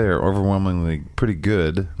I say, are overwhelmingly pretty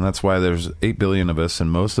good, and that's why there's 8 billion of us,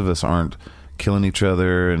 and most of us aren't killing each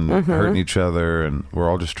other and hurting each other, and we're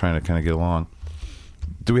all just trying to kind of get along.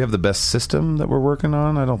 Do we have the best system that we're working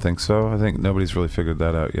on? I don't think so. I think nobody's really figured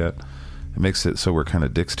that out yet. It makes it so we're kind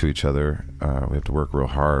of dicks to each other. We have to work real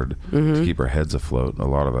hard to keep our heads afloat, a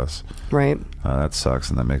lot of us. Right. That sucks,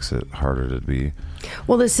 and that makes it harder to be.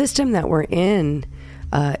 Well, the system that we're in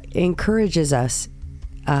encourages us...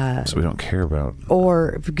 so we don't care about...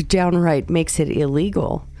 Or downright makes it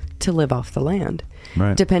illegal to live off the land.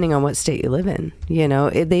 Right. Depending on what state you live in. You know,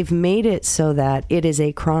 they've made it so that it is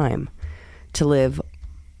a crime to live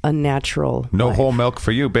a natural no life. whole milk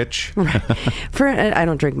for you, bitch. Right. I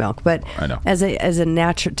don't drink milk, but I know. as a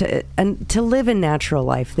natural to live a natural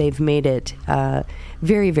life, they've made it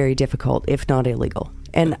very, very difficult, if not illegal.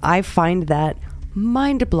 And I find that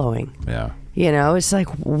mind blowing. Yeah. You know, it's like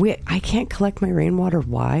I can't collect my rainwater.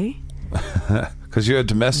 Why? Because you're a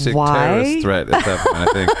domestic terrorist threat at that point,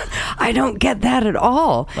 I think. I don't get that at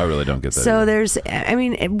all. I really don't get that. So either. I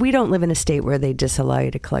mean, we don't live in a state where they disallow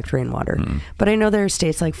you to collect rainwater. But I know there are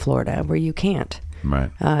states like Florida where you can't.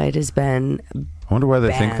 Right. It has been I wonder why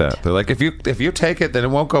they think that. They're like, if you take it, then it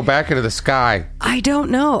won't go back into the sky. I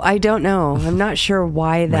don't know. I'm not sure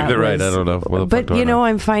why that Maybe they're right. I don't know. But, you know,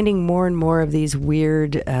 I'm finding more and more of these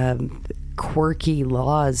weird... quirky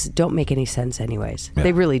laws don't make any sense anyways. Yeah.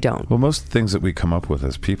 They really don't. Well, most things that we come up with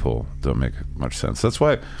as people don't make much sense. That's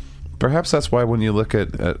why when you look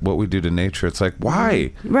at what we do to nature, it's like,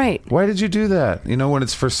 why? Right. Why did you do that? You know, when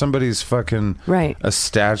it's for somebody's fucking... Right. A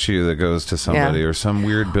statue that goes to somebody or some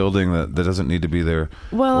weird building that doesn't need to be there.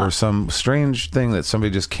 Well, or some strange thing that somebody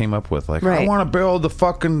just came up with. Like, right. I want to build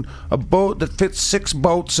a boat that fits 6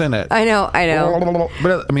 boats in it. I know.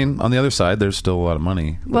 But, I mean, on the other side, there's still a lot of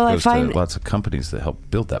money. Well, that goes to lots of companies that help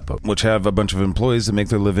build that boat, which have a bunch of employees that make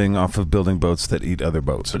their living off of building boats that eat other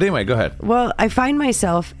boats. But anyway, go ahead. Well, I find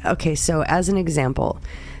myself... Okay, so as an example,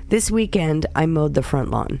 this weekend I mowed the front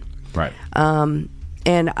lawn. Right.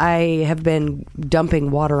 And I have been dumping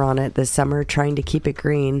water on it this summer, trying to keep it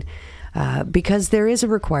green, because there is a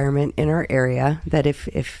requirement in our area that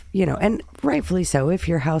if you know, and rightfully so, if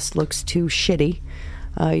your house looks too shitty,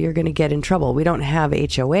 you're going to get in trouble. We don't have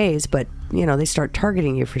HOAs, but you know, they start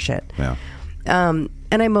targeting you for shit. Yeah. And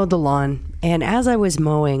I mowed the lawn, and as I was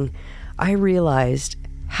mowing, I realized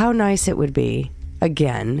how nice it would be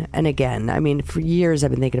again and again. I mean, for years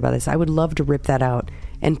I've been thinking about this. I would love to rip that out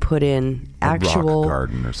and put in actual rock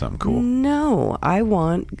garden or something cool. No, I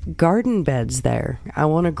want garden beds there. I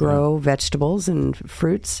want to grow vegetables and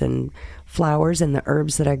fruits and flowers, and the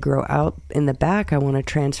herbs that I grow out in the back, I want to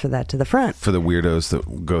transfer that to the front. For the weirdos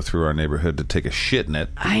that go through our neighborhood to take a shit in it.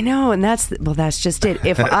 I know, and that's just it.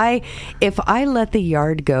 If I let the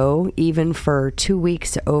yard go even for 2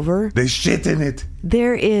 weeks over, they shit in it.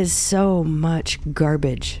 There is so much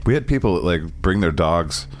garbage. We had people like bring their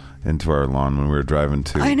dogs into our lawn when we were driving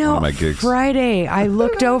to one of my gigs. Friday, I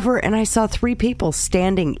looked over and I saw 3 people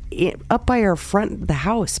standing up by our front, the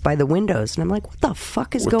house, by the windows. And I'm like, what the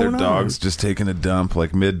fuck is going on? With their dogs just taking a dump,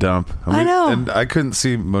 like mid-dump. I know. And I couldn't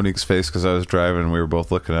see Monique's face because I was driving and we were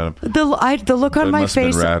both looking at him. The look on my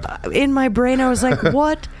face, in my brain, I was like,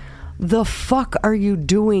 what the fuck are you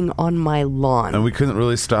doing on my lawn? And we couldn't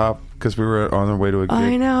really stop because we were on our way to a gig.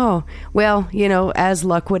 I know. Well, you know, as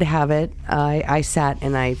luck would have it, I sat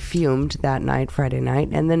and I fumed that night, Friday night,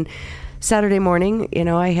 and then Saturday morning,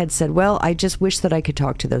 I had said, well, I just wish that I could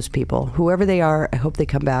talk to those people. Whoever they are, I hope they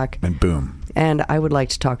come back. And boom. And I would like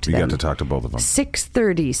to talk to them. You got to talk to both of them.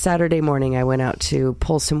 6:30 Saturday morning, I went out to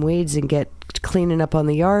pull some weeds and get cleaning up on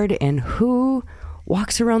the yard. And who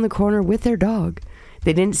walks around the corner with their dog?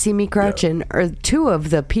 They didn't see me crouching, or two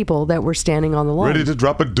of the people that were standing on the lawn. Ready to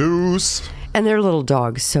drop a deuce. And their little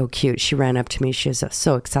dog, so cute. She ran up to me. She was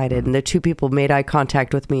so excited. And the two people made eye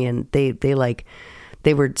contact with me, and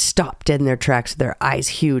they were stopped in their tracks with their eyes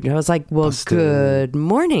huge. And I was like, well, good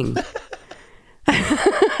morning.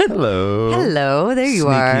 Hello, there you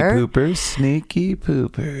are. Sneaky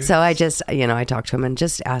poopers. So I just, I talked to him and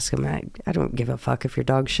just asked him, I don't give a fuck if your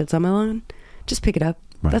dog shits on my lawn. Just pick it up.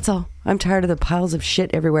 Right. That's all. I'm tired of the piles of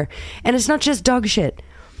shit everywhere. And it's not just dog shit.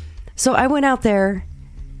 So I went out there.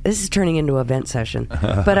 This is turning into a vent session.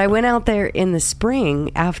 But I went out there in the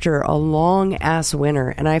spring after a long ass winter,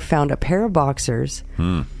 and I found a pair of boxers,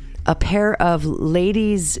 a pair of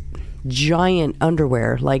ladies' giant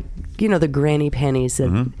underwear, like, the granny panties,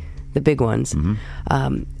 the big ones.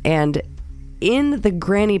 And in the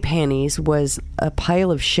granny panties was a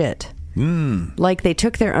pile of shit. Like they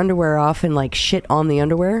took their underwear off and like shit on the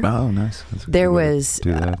underwear. Oh, nice. There was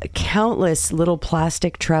countless little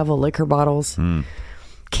plastic travel liquor bottles,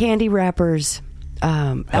 candy wrappers,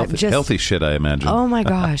 healthy shit, I imagine. Oh my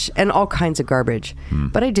gosh, and all kinds of garbage.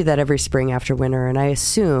 But I do that every spring after winter, and I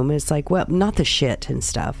assume it's like, well, not the shit and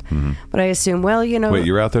stuff, but I assume, well, Wait,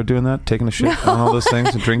 you're out there doing that, taking a shit on all those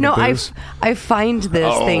things and drinking booze? I find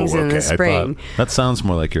those things in the spring. That sounds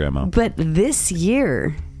more like your MO. But this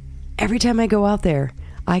year, every time I go out there,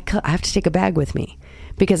 I have to take a bag with me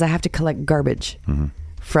because I have to collect garbage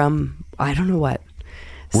from I don't know what.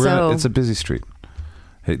 It's a busy street.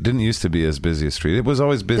 It didn't used to be as busy a street. It was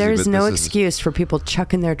always busy. There's no excuse for people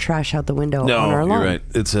chucking their trash out the window on our lawn. No, you're right.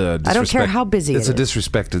 It's a I don't care how busy it's a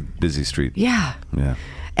disrespected busy street. Yeah. Yeah.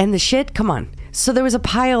 And the shit, come on. So there was a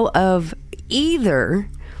pile of either...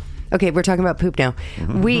 Okay, we're talking about poop now.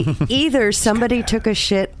 Either somebody took a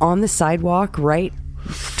shit on the sidewalk right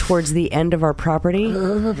towards the end of our property,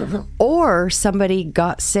 or somebody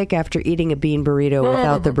got sick after eating a bean burrito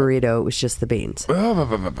without the burrito. It was just the beans.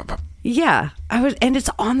 Yeah, and it's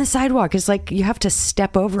on the sidewalk. It's like you have to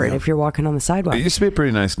step over it if you're walking on the sidewalk. It used to be a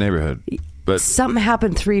pretty nice neighborhood, but something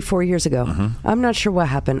happened 3-4 years ago. I'm not sure what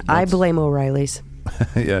happened. I blame O'Reilly's.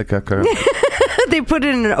 Yeah, they put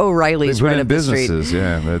it in an O'Reilly's right up the street. Businesses,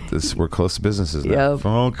 yeah. We're close to businesses now.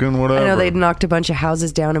 Fucking whatever. I know they'd knocked a bunch of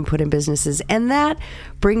houses down and put in businesses. And that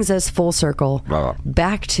brings us full circle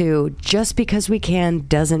back to just because we can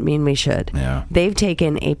doesn't mean we should. Yeah. They've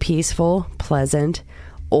taken a peaceful, pleasant,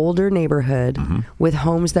 older neighborhood with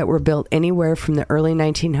homes that were built anywhere from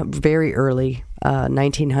the very early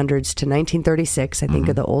 1900s to 1936. I think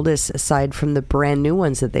are the oldest, aside from the brand new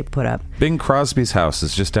ones that they've put up. Bing Crosby's house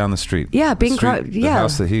is just down the street. Yeah, Bing Crosby. Yeah,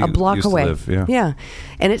 house that he a block used away. To live. Yeah,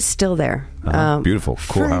 and it's still there. Beautiful,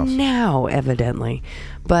 cool house. For now, evidently,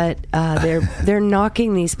 but they're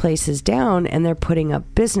knocking these places down and they're putting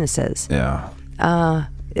up businesses. Yeah.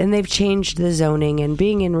 And they've changed the zoning, and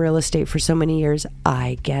being in real estate for so many years,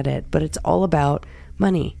 I get it, but it's all about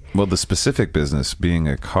money. Well, the specific business being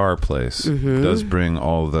a car place does bring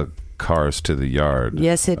all the cars to the yard.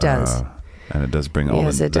 Yes, it does. And it does bring all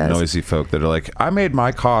the noisy folk that are like, I made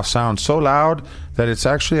my car sound so loud that it's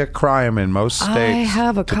actually a crime in most states. I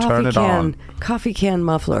have a coffee can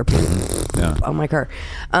muffler on my car.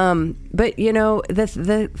 But,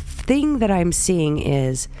 the thing that I'm seeing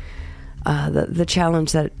is the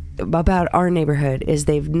challenge that about our neighborhood is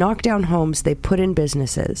they've knocked down homes, they put in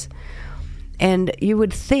businesses. And you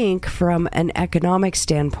would think from an economic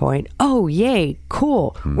standpoint, oh, yay,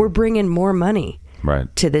 cool, we're bringing more money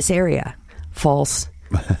to this area. False.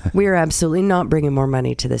 We are absolutely not bringing more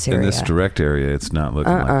money to this area. In this direct area, it's not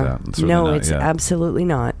looking like that. It's really it's absolutely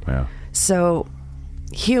not. Yeah. So,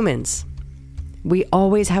 humans, we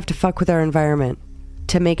always have to fuck with our environment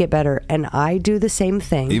to make it better. And I do the same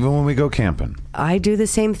thing. Even when we go camping. I do the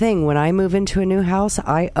same thing. When I move into a new house,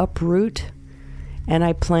 I uproot and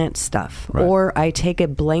I plant stuff. Right. Or I take a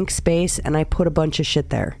blank space and I put a bunch of shit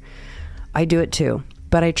there. I do it too.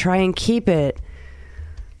 But I try and keep it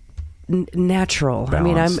natural.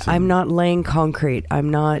 Balanced. I'm not laying concrete. I'm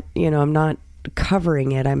not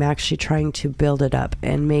covering it. I'm actually trying to build it up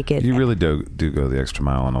and make it. You really do go the extra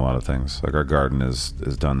mile on a lot of things. Like our garden is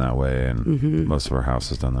done that way, and most of our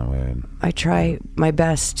house is done that way. And I try my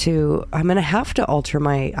best to. I'm going to have to alter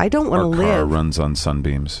my. I don't want to live. Our car runs on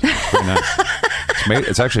sunbeams. It's pretty nice.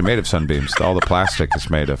 It's actually made of sunbeams. All the plastic is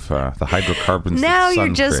made of the hydrocarbons. Now you're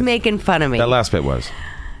just making fun of me. That last bit was.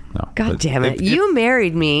 No. God damn it! You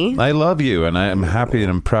married me. I love you, and I am happy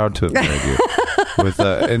and I'm proud to have married you.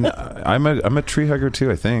 And I'm a tree hugger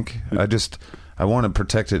too. I think I want to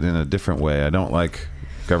protect it in a different way. I don't like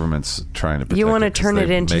governments trying to protect you want to it turn it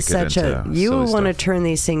into such a you want to stuff. turn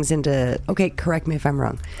these things into correct me if I'm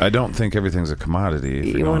wrong. I don't think everything's a commodity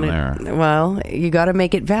if you're going there. Well, you got to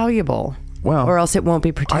make it valuable. Well, or else it won't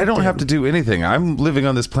be protected. I don't have to do anything. I'm living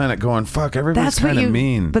on this planet going, fuck, everybody's kind of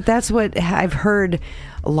mean. But that's what I've heard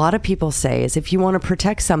a lot of people say is if you want to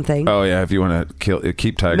protect something. Oh, yeah. If you want to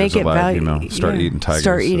keep tigers alive, start eating tigers.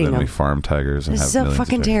 Start eating them. We farm tigers. And this is so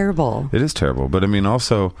fucking terrible. It is terrible. But I mean,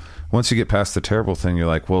 also, once you get past the terrible thing, you're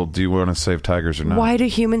like, well, do you want to save tigers or not? Why do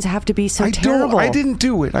humans have to be so terrible? I didn't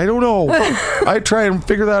do it. I don't know. I try and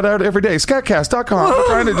figure that out every day. SKATCAST.com. I'm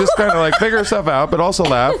trying to just kind of like figure stuff out, but also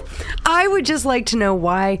laugh. I would just like to know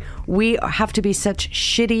why we have to be such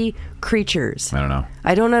shitty creatures. I don't know.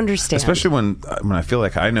 I don't understand. Especially when I feel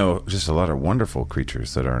like I know just a lot of wonderful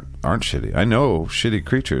creatures that aren't shitty. I know shitty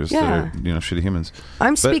creatures that are shitty humans.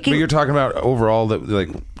 But you're talking about overall that like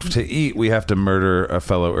to eat we have to murder a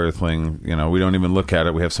fellow Earthling. We don't even look at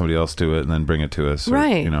it. We have somebody else do it and then bring it to us.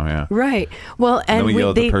 Right. Right. Well, and then we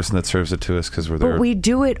yell at the person that serves it to us because we're there. But we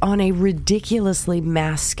do it on a ridiculously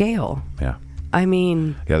mass scale. Yeah. I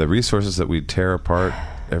mean. Yeah, the resources that we tear apart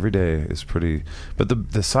every day is pretty, but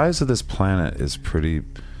the size of this planet is pretty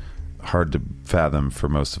hard to fathom for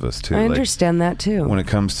most of us too. I understand that too. When it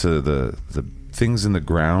comes to the things in the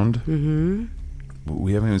ground,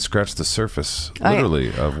 we haven't even scratched the surface,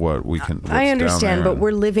 literally, of what we can. I understand, but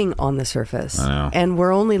we're living on the surface, I know. And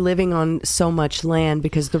we're only living on so much land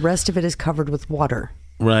because the rest of it is covered with water.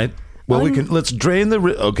 Right. Well, let's drain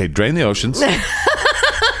drain the oceans.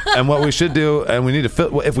 And what we should do, and we need to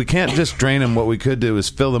fill, if we can't just drain them, what we could do is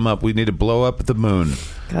fill them up. We need to blow up the moon.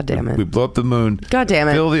 God damn it. We blow up the moon. God damn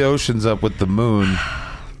it. Fill the oceans up with the moon.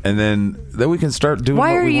 And then we can start doing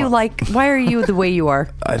why what we want. Why are you the way you are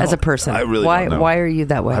as a person? I really don't know. Why are you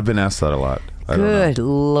that way? I've been asked that a lot. Good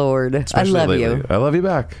Lord. Especially I love lately. you. I love you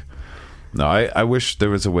back. No, I wish there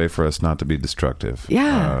was a way for us not to be destructive.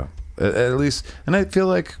 Yeah. At least, and I feel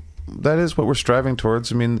like that is what we're striving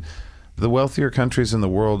towards. I mean, the wealthier countries in the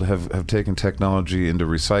world have taken technology into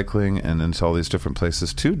recycling and into all these different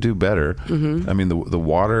places to do better. Mm-hmm. I mean, the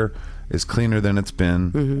water is cleaner than it's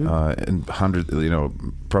been in hundreds,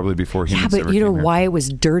 probably before humans. Yeah, but you know why it was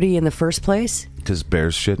dirty in the first place? Because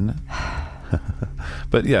bears shit in it.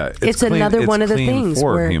 But yeah, it's another one of the things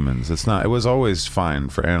for humans. It's not. It was always fine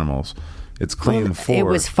for animals. It's clean for. It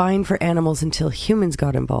was fine for animals until humans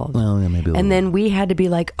got involved. Well, yeah, maybe. And then we had to be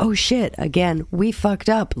like, oh shit! Again, we fucked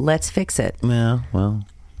up. Let's fix it. Yeah. Well,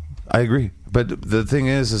 I agree. But the thing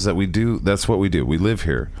is that we do. That's what we do. We live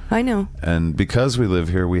here. I know. And because we live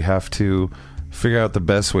here, we have to figure out the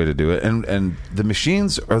best way to do it. And the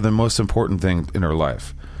machines are the most important thing in our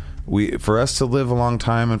life. For us to live a long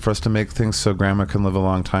time and for us to make things so grandma can live a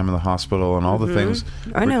long time in the hospital and all the things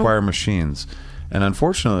require machines. And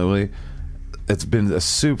unfortunately, it's been a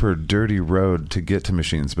super dirty road to get to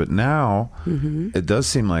machines. But now it does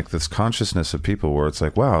seem like this consciousness of people where it's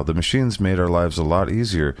like, wow, the machines made our lives a lot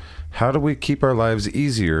easier. How do we keep our lives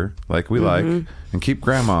easier like we like and keep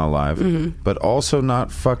grandma alive, but also not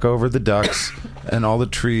fuck over the ducks and all the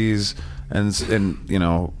trees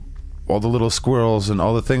and all the little squirrels and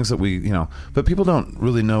all the things that we, but people don't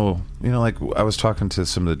really know, like I was talking to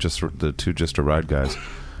some of the two Just a Ride guys,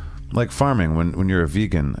 like farming when you're a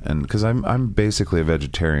vegan, and because I'm basically a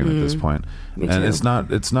vegetarian at this point, and it's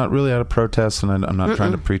not really out of protest, and I'm not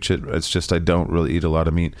trying to preach it. It's just I don't really eat a lot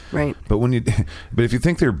of meat. Right. But but if you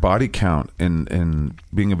think their body count in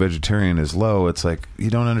being a vegetarian is low, it's like you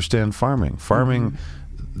don't understand farming. Farming.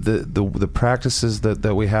 The practices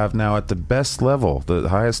that we have now at the best level, the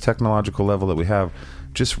highest technological level that we have,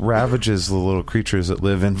 just ravages the little creatures that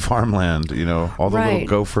live in farmland, all the little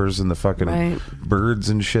gophers and the fucking birds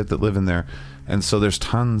and shit that live in there. And so there's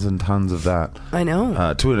tons and tons of that. I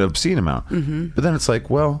know. To an obscene amount. But then it's like,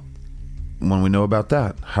 well, when we know about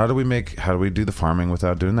that, how do we do the farming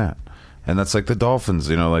without doing that? And that's like the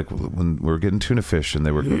dolphins, like when we were getting tuna fish and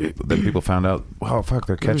then people found out, wow, fuck,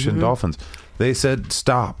 they're catching dolphins. They said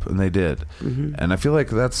stop, and they did. And I feel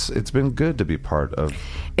like it's been good to be part of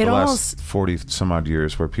the last 40 some odd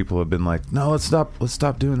years where people have been like, no, let's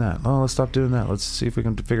stop doing that. Oh, let's stop doing that. Let's see if we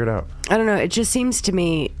can figure it out. I don't know. It just seems to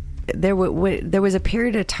me there was a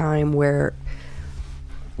period of time where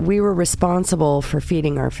we were responsible for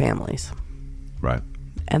feeding our families. Right.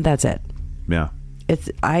 And that's it. Yeah.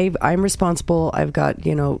 I'm responsible. I've got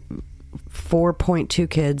 4.2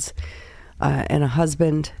 kids and a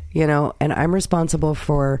husband, and I'm responsible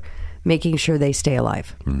for making sure they stay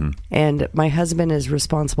alive. And my husband is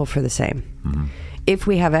responsible for the same. If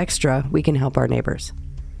we have extra, we can help our neighbors.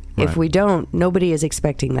 If we don't, nobody is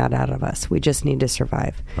expecting that out of us. We just need to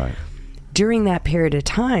survive. During that period of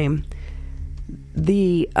time,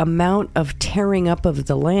 the amount of tearing up of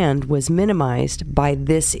the land was minimized by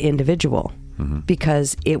this individual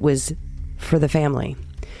because it was for the family.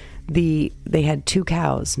 They had 2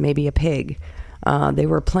 cows, maybe a pig. They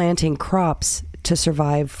were planting crops to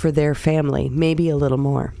survive for their family, maybe a little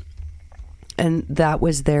more. And that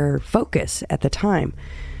was their focus at the time.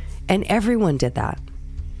 And everyone did that.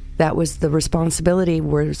 That was the responsibility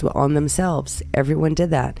was on themselves. Everyone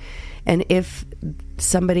did that. And if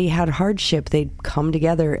somebody had hardship, they'd come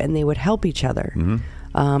together and they would help each other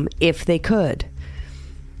if they could.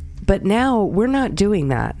 But now we're not doing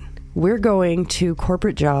that. We're going to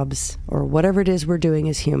corporate jobs or whatever it is we're doing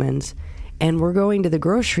as humans, and we're going to the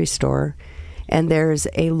grocery store, and there's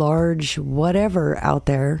a large whatever out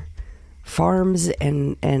there, farms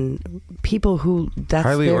and people who that's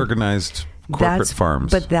highly organized corporate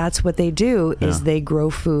farms. But that's what they do is they grow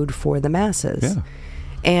food for the masses.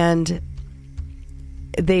 And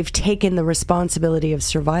they've taken the responsibility of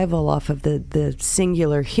survival off of the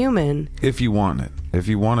singular human. If you want it. If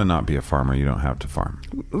you want to not be a farmer, you don't have to farm.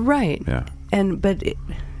 Right. Yeah.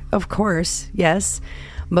 Of course, yes.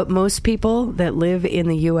 But most people that live in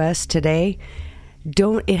the U.S. today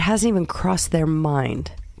it hasn't even crossed their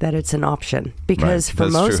mind that it's an option. Because for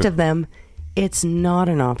most of them, it's not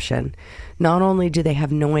an option. Not only do they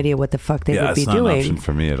have no idea what the fuck they would be doing. Yeah, it's not an option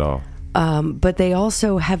for me at all. But they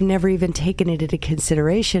also have never even taken it into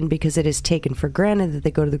consideration because it is taken for granted that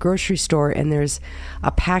they go to the grocery store and there's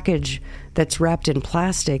a package that's wrapped in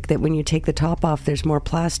plastic that when you take the top off, there's more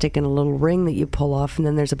plastic and a little ring that you pull off, and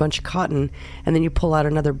then there's a bunch of cotton, and then you pull out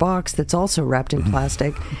another box that's also wrapped in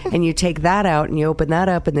plastic, and you take that out and you open that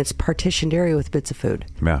up, and it's partitioned area with bits of food.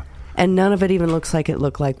 Yeah. And none of it even looks like it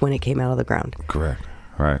looked like when it came out of the ground. Correct.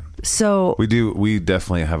 Right. So we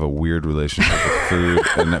definitely have a weird relationship with food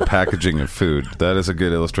and the packaging of food. That is a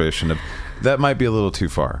good illustration of that. Might be a little too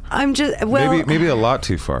far. Maybe a lot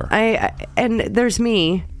too far. And there's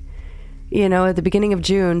me, at the beginning of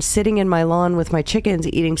June, sitting in my lawn with my chickens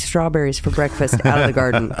eating strawberries for breakfast out of the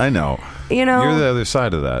garden. I know. You're the other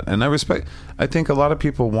side of that, and I think a lot of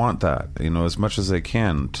people want that, as much as they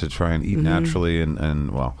can to try and eat naturally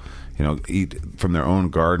and eat from their own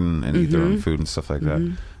garden and eat their own food and stuff like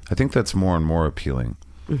that. I think that's more and more appealing.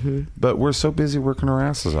 But we're so busy working our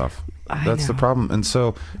asses off. That's the problem. And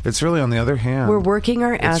so it's really, on the other hand, we're working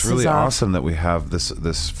our asses off. It's really awesome that we have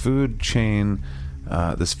this food chain,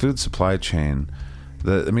 this food supply chain.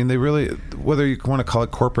 They really, whether you want to call it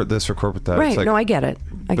corporate this or corporate that. Right. It's like, no, I get it.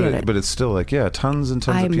 But it's still tons and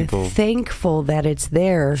tons of people. I'm thankful that it's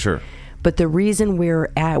there. Sure. But the reason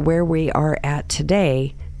we're at where we are at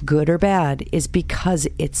today, good or bad, is because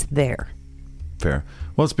it's there. Fair.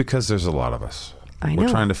 Well, it's because there's a lot of us. I know. We're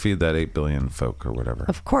trying to feed that 8 billion folk or whatever.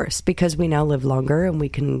 Of course, because we now live longer and we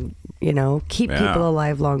can, keep people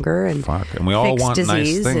alive longer and and we all want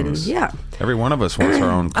nice things. And, every one of us wants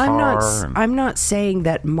our own car. I'm not saying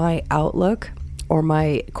that my outlook or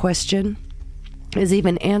my question is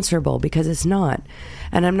even answerable, because it's not.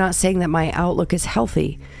 And I'm not saying that my outlook is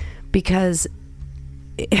healthy, because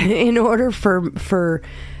in order for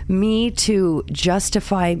me to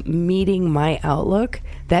justify meeting my outlook,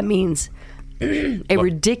 that means a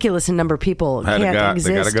ridiculous number of people can't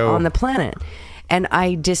exist on the planet. And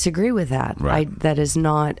I disagree with that. Right. That is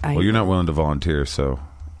not... well, you're not willing to volunteer, so...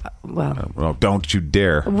 well, don't you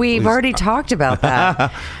dare. We've already talked about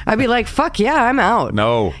that. I'd be like, fuck yeah, I'm out.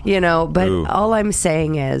 No. But all I'm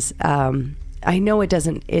saying is, I know it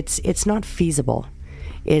doesn't... It's not feasible.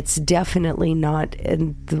 It's definitely not...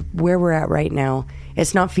 where we're at right now,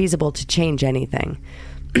 it's not feasible to change anything.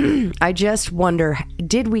 I just wonder,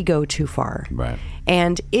 did we go too far? Right.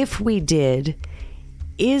 And if we did,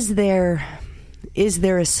 is there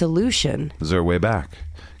a solution? Is there a way back?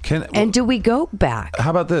 Do we go back? How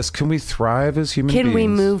about this? Can we thrive as human beings? Can we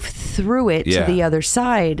move through it to the other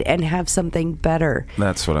side and have something better?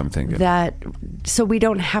 That's what I'm thinking. So we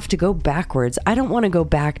don't have to go backwards. I don't want to go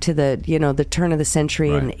back to the turn of the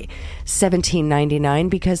century in 1799,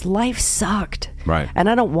 because life sucked. Right. And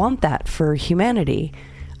I don't want that for humanity.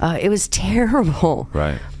 It was terrible.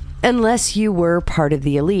 Right. Unless you were part of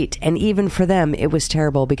the elite. And even for them, it was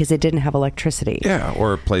terrible because they didn't have electricity. Yeah,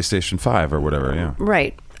 or PlayStation 5 or whatever, yeah.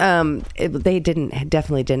 Right. They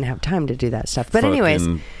definitely didn't have time to do that stuff. But anyways,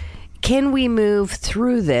 can we move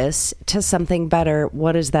through this to something better?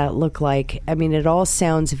 What does that look like? I mean, it all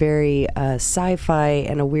sounds very sci-fi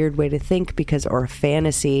and a weird way to think, or a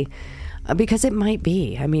fantasy. Because it might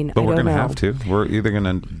be. I mean, but I we're don't going to know. have to. We're either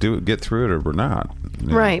going to get through it or we're not.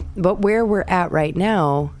 Right. But where we're at right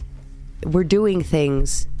now, we're doing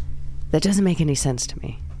things that doesn't make any sense to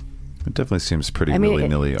me. It definitely seems pretty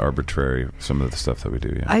willy-nilly arbitrary, some of the stuff that we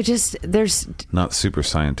do. Yeah. There's not super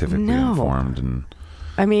scientifically informed. And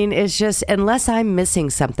I mean, it's just, unless I'm missing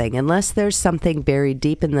something, unless there's something buried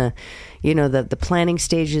deep in the, the planning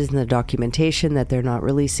stages and the documentation that they're not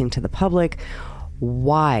releasing to the public,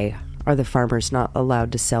 why are the farmers not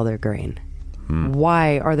allowed to sell their grain?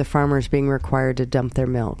 Why are the farmers being required to dump their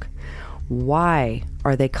milk? Why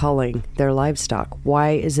are they culling their livestock?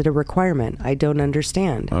 Why is it a requirement? I don't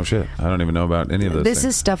understand. Oh, shit. I don't even know about any of those This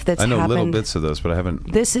things. is stuff that's happened. I know little bits of those, but I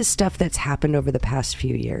haven't. This is stuff that's happened over the past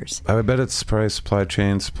few years. I would bet it's probably supply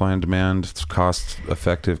chain, supply and demand. It's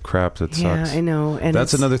cost-effective crap that sucks. Yeah, I know. And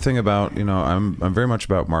that's another thing about, I'm very much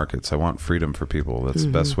about markets. I want freedom for people. That's the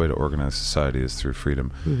best way to organize society is through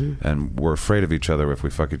freedom. And we're afraid of each other if we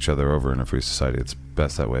fuck each other over in a free society. It's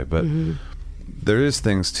best that way. But there is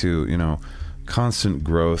things to, constant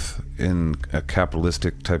growth in a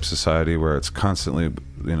capitalistic type society where it's constantly,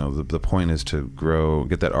 the point is to grow,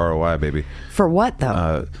 get that ROI, baby. For what,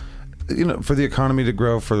 though? For the economy to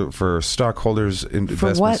grow, for stockholders,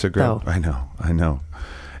 investments to grow. Though? I know.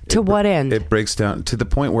 To what end? It breaks down to the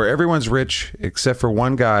point where everyone's rich except for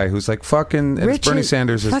one guy who's like fucking. It's Bernie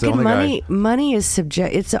Sanders is the only guy. Money is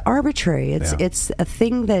it's arbitrary. It's a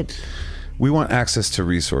thing that. We want access to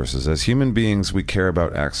resources. As human beings, we care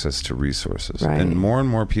about access to resources. Right. And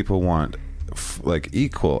more people want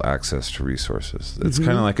equal access to resources. It's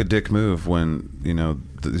kind of like a dick move when,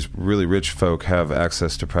 these really rich folk have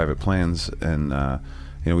access to private planes and,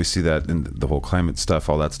 we see that in the whole climate stuff,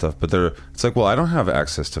 all that stuff. But it's like, well, I don't have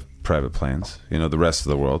access to private planes, the rest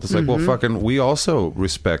of the world. It's like, well, fucking, we also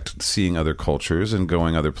respect seeing other cultures and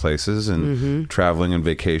going other places and traveling and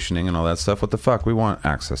vacationing and all that stuff. What the fuck? We want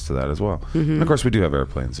access to that as well. And of course, we do have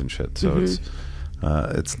airplanes and shit. So it's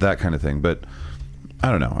that kind of thing. But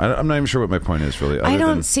I don't know. I'm not even sure what my point is really. I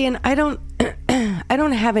don't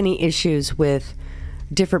have any issues with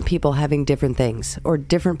different people having different things or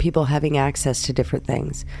different people having access to different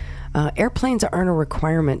things. Airplanes aren't a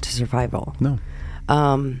requirement to survival. No.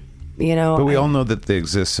 But we all know that they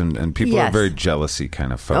exist, and people are very jealousy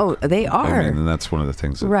kind of folk. Oh, they are. And that's one of the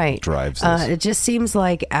things that drives this. It just seems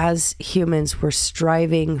like as humans, we're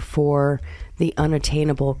striving for the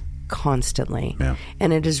unattainable constantly. Yeah.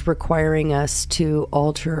 And it is requiring us to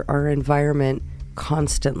alter our environment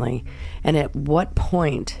constantly. And at what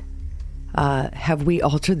point have we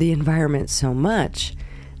altered the environment so much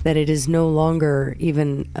that it is no longer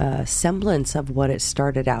even a semblance of what it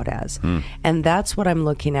started out as? And that's what I'm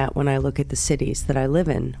looking at when I look at the cities that I live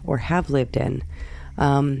in or have lived in.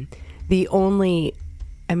 Like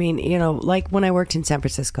when I worked in San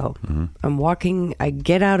Francisco, I'm walking, I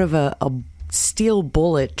get out of a steel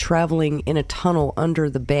bullet traveling in a tunnel under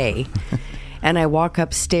the bay. And I walk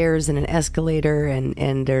upstairs in an escalator,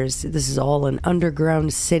 and this is all an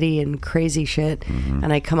underground city and crazy shit.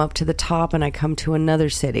 And I come up to the top, and I come to another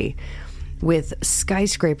city with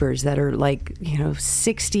skyscrapers that are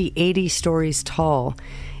 60, 80 stories tall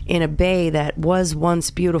in a bay that was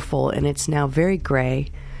once beautiful, and it's now very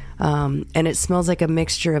gray. And it smells like a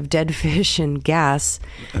mixture of dead fish and gas.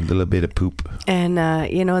 A little bit of poop. And,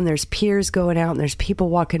 and there's piers going out, and there's people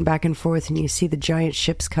walking back and forth, and you see the giant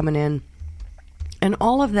ships coming in. And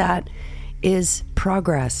all of that is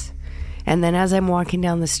progress. And then as I'm walking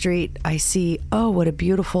down the street, I see, oh, what a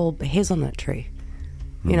beautiful hazelnut tree.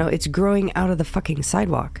 It's growing out of the fucking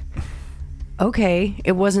sidewalk. Okay,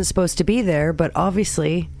 it wasn't supposed to be there, but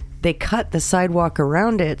obviously they cut the sidewalk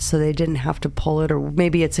around it so they didn't have to pull it, or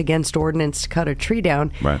maybe it's against ordinance to cut a tree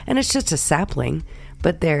down. Right. And it's just a sapling,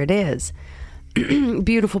 but there it is.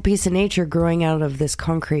 Beautiful piece of nature growing out of this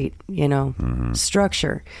concrete,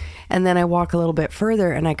 structure. And then I walk a little bit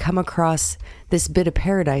further and I come across this bit of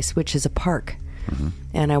paradise, which is a park.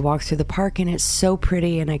 And I walk through the park and it's so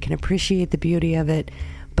pretty and I can appreciate the beauty of it,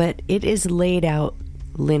 but it is laid out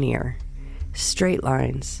linear, straight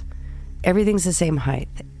lines. Everything's the same height.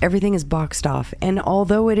 Everything is boxed off. And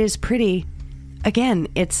although it is pretty, again,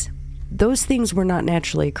 those things were not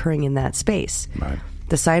naturally occurring in that space. Right.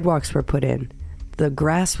 The sidewalks were put in. The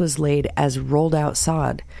grass was laid as rolled out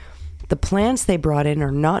sod. The plants they brought in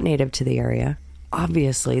are not native to the area.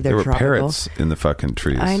 Obviously, they're tropical. There were parrots in the fucking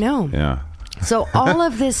trees. I know. Yeah. So all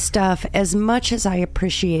of this stuff, as much as I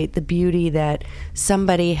appreciate the beauty that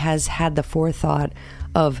somebody has had the forethought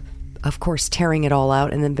of course, tearing it all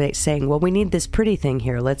out and then saying, well, we need this pretty thing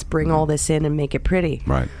here. Let's bring all this in and make it pretty.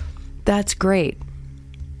 Right. That's great.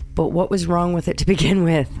 But what was wrong with it to begin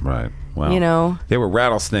with? Right. Well, You know? they were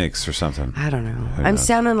rattlesnakes or something. I don't know. Who I'm knows?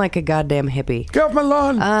 sounding like a goddamn hippie. Get off my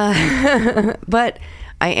lawn. But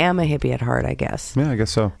I am a hippie at heart, I guess. Yeah, I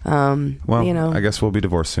guess so. Well, you know. I guess we'll be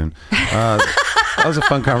divorced soon. That was a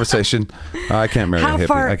fun conversation. I can't marry a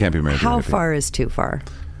hippie. I can't be married to a hippie. How far is too far?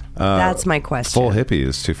 That's my question. Full hippie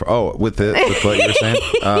is too far. Oh, with what you were saying?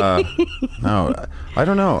 No, I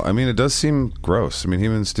don't know. I mean, it does seem gross. I mean,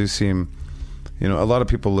 humans do seem... You know, a lot of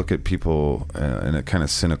people look at people in a kind of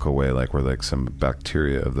cynical way, like we're like some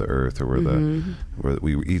bacteria of the earth, or where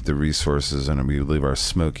we eat the resources and we leave our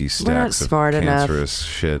smoky stacks of cancerous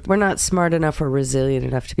shit. We're not smart enough or resilient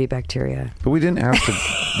enough to be bacteria. But we didn't ask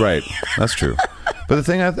to... Right, that's true. But the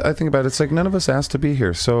thing I think about, it's like none of us asked to be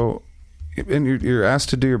here. So, and you're asked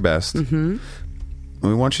to do your best. Mm-hmm. And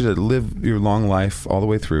we want you to live your long life all the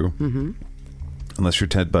way through. Mm-hmm. Unless you're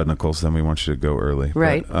Ted Budnickles, then we want you to go early.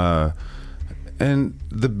 Right. But, and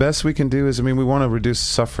the best we can do is, I mean, we want to reduce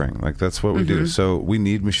suffering. Like, that's what we do. So we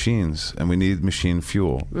need machines, and we need machine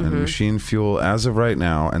fuel. And machine fuel, as of right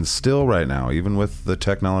now, and still right now, even with the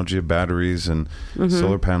technology of batteries and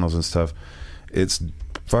solar panels and stuff, it's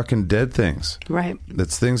fucking dead things. Right.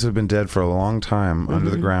 It's things that have been dead for a long time under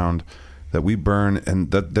the ground that we burn, and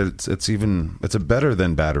it's better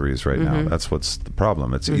than batteries right now. That's what's the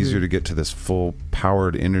problem. It's easier to get to this full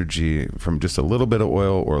powered energy from just a little bit of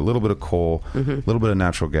oil or a little bit of coal, a little bit of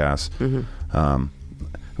natural gas.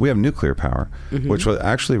 We have nuclear power, which will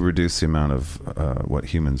actually reduce the amount of what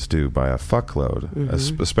humans do by a fuckload,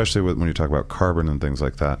 especially when you talk about carbon and things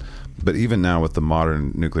like that. But even now with the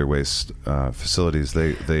modern nuclear waste facilities,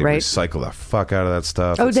 they recycle the fuck out of that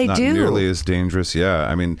stuff. Oh, it's they not do? nearly as dangerous. Yeah,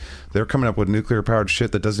 I mean, they're coming up with nuclear powered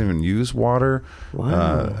shit that doesn't even use water.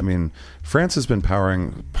 Wow. I mean, France has been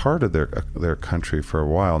powering part of their country for a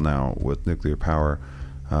while now with nuclear power.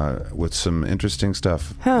 With some interesting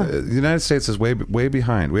stuff. The United States is way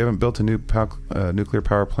behind. We haven't built a new nuclear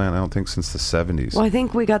power plant, I don't think, since the 70s. Well, I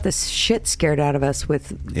think we got this shit scared out of us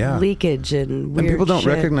with leakage and weird And people don't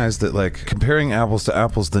shit. recognize that, like, comparing apples to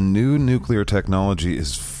apples, the new nuclear technology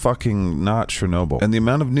is fucking not Chernobyl. And the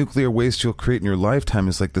amount of nuclear waste you'll create in your lifetime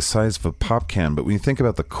is like the size of a pop can. But when you think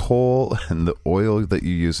about the coal and the oil that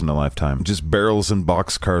you use in a lifetime, just barrels and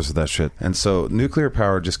boxcars of that shit. And so nuclear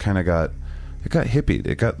power just kind of got hippied.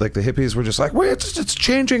 It got like the hippies were just like, wait, it's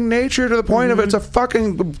changing nature to the point of it's a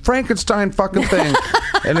fucking Frankenstein fucking thing.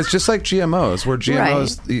 And it's just like GMOs, where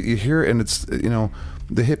GMOs, you hear, and it's, you know,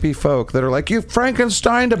 the hippie folk that are like, you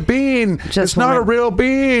Frankensteined a bean. It's not a real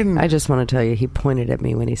bean. I just want to tell you, he pointed at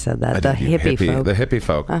me when he said that. The hippie folk. The hippie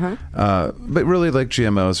folk. But really, like,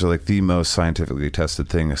 GMOs are like the most scientifically tested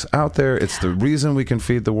things out there. It's the reason we can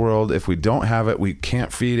feed the world. If we don't have it, we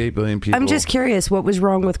can't feed 8 billion people. I'm just curious, what was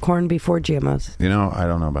wrong with corn before GMOs? You know, I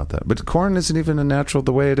don't know about that. But corn isn't even a natural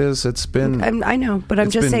the way it is. It's been... I know, but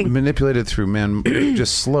I'm just saying... manipulated through man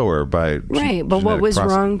just slower by Right, but what was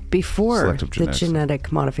wrong before the genetics. Genetic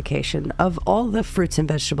modification of all the fruits and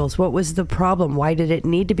vegetables? What was the problem? Why did it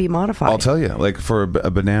need to be modified? I'll tell you, like for a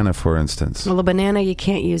banana, for instance. Well, a banana, you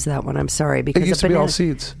can't use that one. I'm sorry, because it used a banana, to be all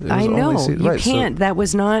seeds. I know seeds. you Right, can't. That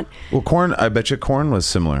was not. Well, corn. I bet you corn was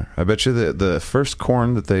similar. I bet you the first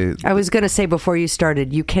corn that they. I was going to say before you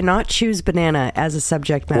started, you cannot choose banana as a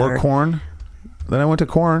subject matter. Or corn. Then I went to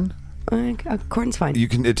corn. Corn's fine.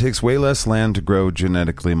 It takes way less land to grow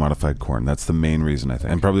genetically modified corn. That's the main reason, I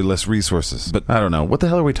think, and probably less resources. But I don't know. What the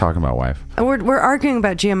hell are we talking about, wife? We're arguing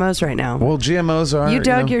about GMOs right now. Well, GMOs are. You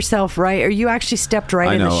dug yourself right, or you actually stepped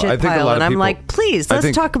right in the shit pile, and I'm like, please,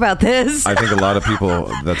 let's talk about this. I think a lot of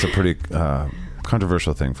people. That's a pretty.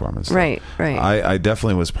 Controversial thing for them. Right. I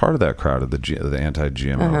definitely was part of that crowd of the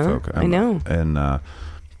anti-GMO folk. I know. And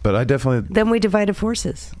but I definitely. Then we divided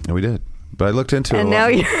forces. And we did. But I looked into it. And now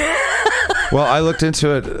you're. Well, I looked into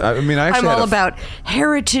it. I mean, I'm all about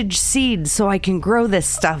heritage seeds, so I can grow this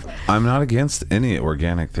stuff. I'm not against any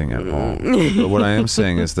organic thing at all. But what I am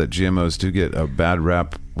saying is that GMOs do get a bad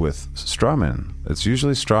rap with straw men. It's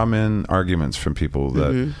usually straw men arguments from people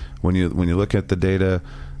that when you look at the data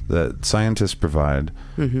that scientists provide,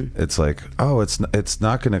 it's like, oh, it's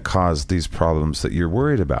not going to cause these problems that you're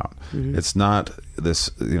worried about. It's not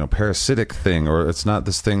this parasitic thing, or it's not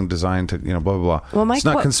this thing designed to blah blah blah. Well, it's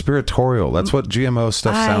not conspiratorial. That's what GMO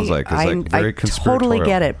stuff sounds like. It's like very conspiratorial. I totally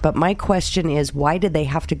get it, but my question is, why did they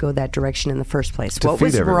have to go that direction in the first place? What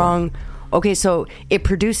was wrong? Okay, so it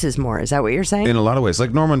produces more. Is that what you're saying? In a lot of ways.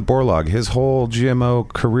 Like Norman Borlaug, his whole GMO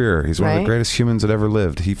career, he's one of the greatest humans that ever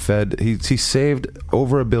lived. He saved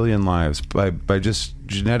over 1 billion lives by just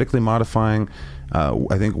genetically modifying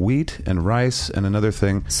I think wheat and rice and another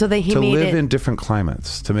thing So he to made live it- in different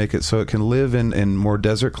climates, to make it so it can live in more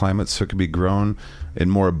desert climates, so it can be grown in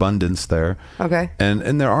more abundance there. Okay.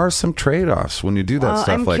 And there are some trade-offs when you do that stuff,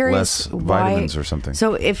 I'm like curious less vitamins or something.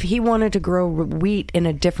 So if he wanted to grow wheat in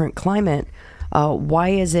a different climate, why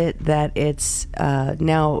is it that it's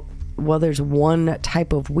now, well, there's one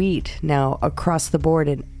type of wheat now across the board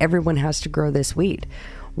and everyone has to grow this wheat?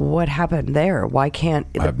 What happened there? Why can't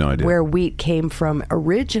I have no idea. where wheat came from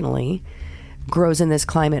originally grows in this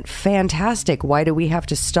climate? Fantastic. Why do we have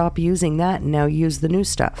to stop using that and now use the new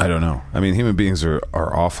stuff? I don't know. I mean, human beings are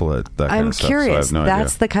awful at that kind I'm of stuff. curious. So I have no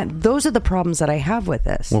idea. Those are the problems that I have with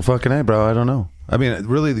this. Well, fucking A, bro. I don't know. I mean,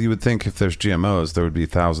 really, you would think if there's GMOs, there would be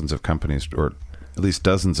thousands of companies, or at least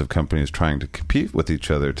dozens of companies, trying to compete with each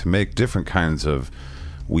other to make different kinds of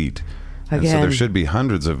wheat. And so Again, there should be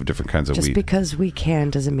hundreds of different kinds of just wheat. because we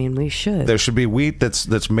can doesn't mean we should. There should be wheat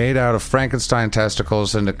that's made out of Frankenstein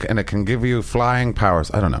testicles, and it can give you flying powers.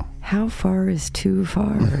 I don't know. How far is too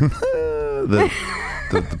far? The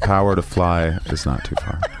power to fly is not too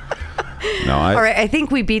far. No, All right, I think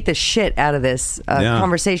we beat the shit out of this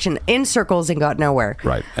conversation in circles and got nowhere.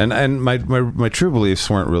 Right, and my true beliefs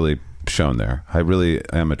weren't really shown there. I really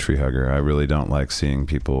am a tree hugger. I really don't like seeing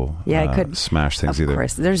people I could smash things of either. Of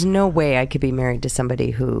course, there's no way I could be married to somebody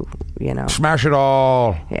who, Smash it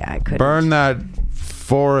all. Yeah, I couldn't. Burn that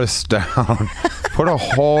forest down. Put a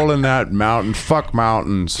hole in that mountain. Fuck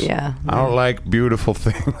mountains. Yeah. I don't like beautiful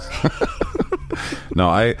things. No,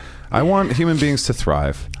 I want human beings to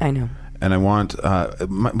thrive. I know. And I want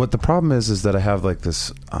what the problem is that I have like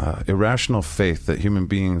this irrational faith that human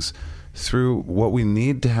beings, through what we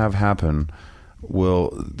need to have happen,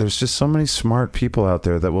 there's just so many smart people out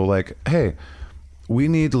there that will like, hey, we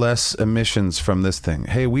need less emissions from this thing.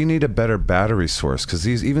 Hey, we need a better battery source because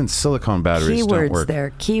these even silicone batteries don't work.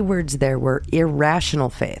 Keywords there were irrational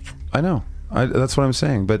faith. I know. That's what I'm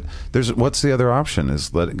saying. But what's the other option? Is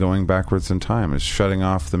going backwards in time? Is shutting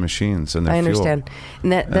off the machines and their fuel. I understand.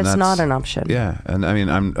 And that's not an option. Yeah, and I mean,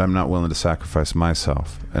 I'm not willing to sacrifice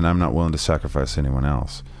myself, and I'm not willing to sacrifice anyone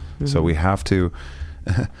else. Mm-hmm. So we have to.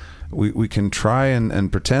 We can try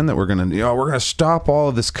and pretend that we're gonna stop all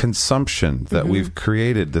of this consumption that we've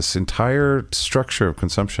created, this entire structure of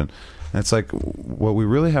consumption. And it's like what we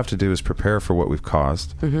really have to do is prepare for what we've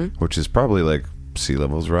caused, which is probably like sea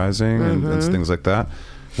levels rising and things like that.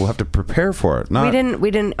 We'll have to prepare for it.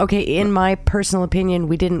 We didn't. Okay, in my personal opinion,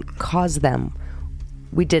 we didn't cause them.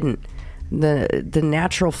 We didn't. The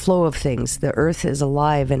natural flow of things. The Earth is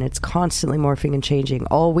alive and it's constantly morphing and changing.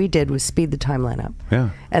 All we did was speed the timeline up. Yeah,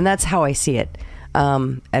 and that's how I see it.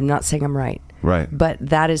 I'm not saying I'm right. Right. But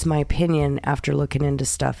that is my opinion after looking into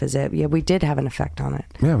stuff. Is that we did have an effect on it.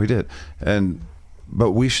 Yeah, we did,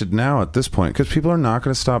 But we should now at this point, because people are not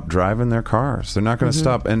going to stop driving their cars. They're not going to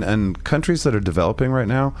stop. And countries that are developing right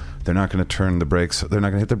now, they're not going to turn the brakes. They're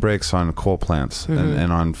not going to hit the brakes on coal plants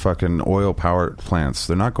and on fucking oil power plants.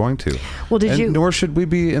 They're not going to. Well, nor should we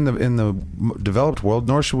be in the developed world.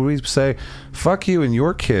 Nor should we say, fuck you and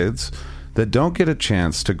your kids that don't get a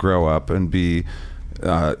chance to grow up and be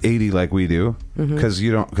 80 like we do,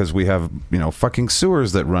 because we have fucking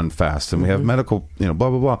sewers that run fast and we have medical blah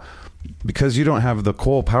blah blah. Because you don't have the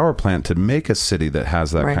coal power plant to make a city that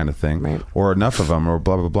has that kind of thing, or enough of them, or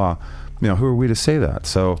blah blah blah. Who are we to say that?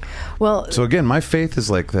 So again, my faith is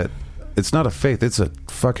like that. It's not a faith. It's a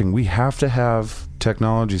fucking. We have to have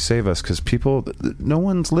technology save us, because no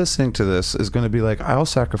one's listening to this is going to be like, I'll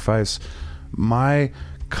sacrifice my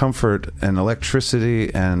comfort and electricity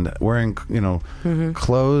and wearing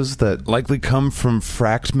clothes that likely come from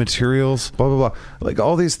fracked materials, blah blah blah. Like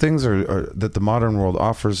all these things are that the modern world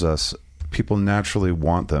offers us. People naturally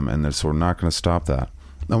want them, and so we're not going to stop that.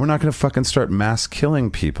 And we're not going to fucking start mass killing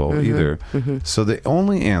people either. So the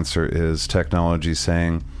only answer is technology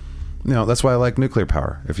saying, that's why I like nuclear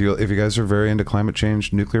power. If you guys are very into climate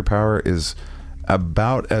change, nuclear power is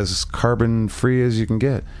about as carbon free as you can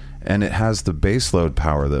get. And it has the baseload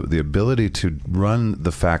power, the ability to run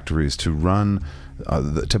the factories, to run,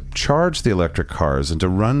 to charge the electric cars, and to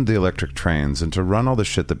run the electric trains, and to run all the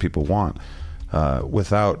shit that people want,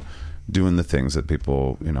 without doing the things that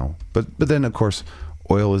people, But then, of course,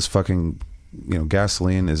 oil is fucking,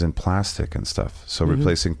 gasoline is in plastic and stuff. So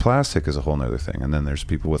replacing plastic is a whole nother thing. And then there's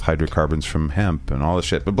people with hydrocarbons from hemp and all this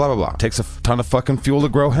shit. But blah, blah, blah. It takes a ton of fucking fuel to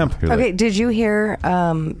grow hemp. Okay, did you hear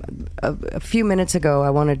a few minutes ago, I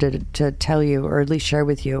wanted to tell you, or at least share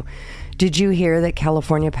with you, did you hear that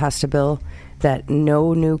California passed a bill that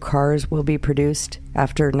no new cars will be produced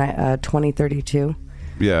after 2032?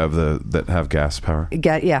 Yeah, that have gas power.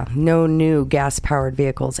 Yeah, no new gas-powered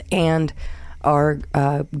vehicles. And our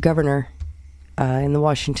governor in the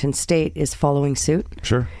Washington state is following suit.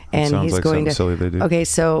 Sure. And sounds he's like going to. silly they do. Okay,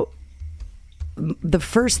 so the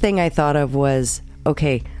first thing I thought of was,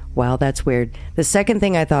 okay, wow, that's weird. The second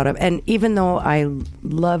thing I thought of, and even though I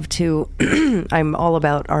love to, I'm all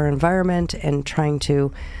about our environment and trying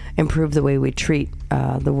to improve the way we treat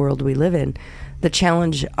the world we live in, the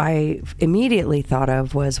challenge I immediately thought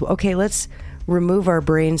of was, okay, let's remove our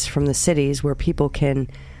brains from the cities where people can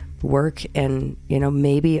work and,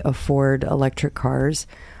 maybe afford electric cars.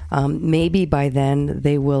 Maybe by then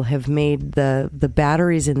they will have made the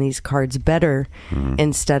batteries in these cars better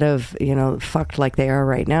instead of, fucked like they are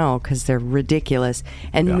right now because they're ridiculous.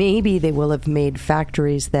 And maybe they will have made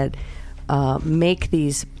factories that make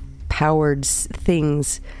these powered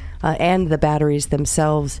things and the batteries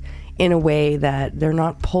themselves in a way that they're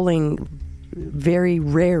not pulling very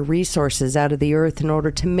rare resources out of the earth in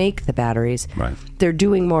order to make the batteries. Right. They're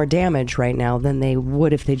doing more damage right now than they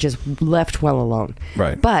would if they just left well alone.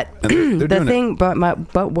 Right. But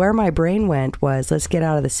but where my brain went was, let's get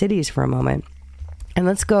out of the cities for a moment and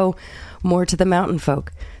let's go more to the mountain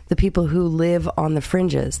folk, the people who live on the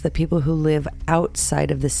fringes, the people who live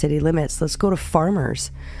outside of the city limits. Let's go to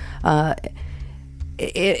farmers.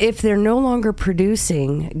 If they're no longer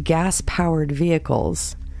producing gas-powered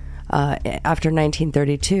vehicles after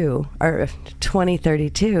 1932 or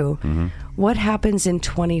 2032, what happens in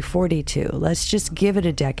 2042? Let's just give it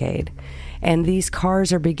a decade. And these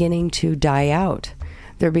cars are beginning to die out.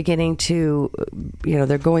 They're beginning to,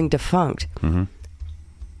 they're going defunct.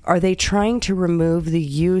 Are they trying to remove the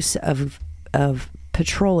use of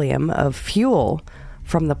petroleum, of fuel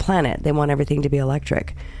from the planet? They want everything to be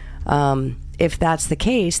electric. If that's the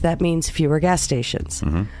case, that means fewer gas stations,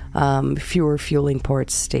 fewer fueling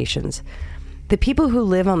ports stations. The people who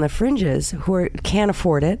live on the fringes, who can't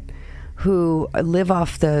afford it, who live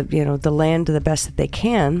off the land the best that they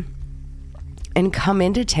can, and come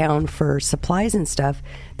into town for supplies and stuff,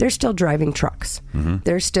 they're still driving trucks.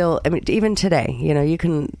 They're still, even today, you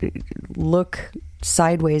can look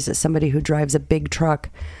sideways at somebody who drives a big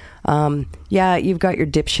truck. You've got your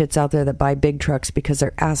dipshits out there that buy big trucks because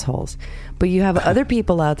they're assholes, but you have other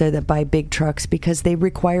people out there that buy big trucks because they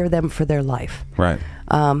require them for their life. Right.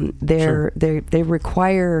 They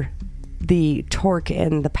require the torque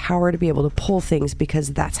and the power to be able to pull things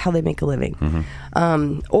because that's how they make a living.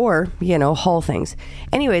 Or haul things.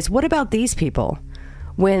 Anyways, what about these people?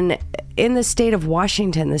 When in the state of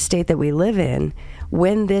Washington, the state that we live in,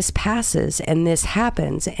 when this passes and this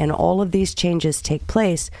happens and all of these changes take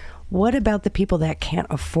place, what about the people that can't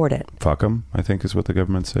afford it? Fuck them, I think is what the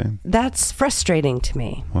government's saying. That's frustrating to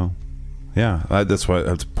me. Well, yeah, that's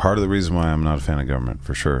part of the reason why I'm not a fan of government,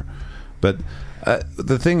 for sure. But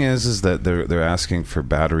the thing is that they're asking for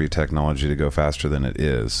battery technology to go faster than it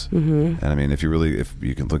is. And I mean, if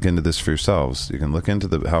you can look into this for yourselves, you can look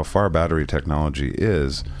into how far battery technology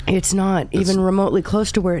is. It's not even remotely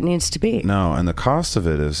close to where it needs to be. No, and the cost of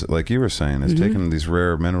it is, like you were saying, is taking these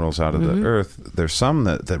rare minerals out of the earth. There's some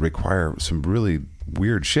that require some really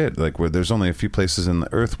weird shit, like where there's only a few places in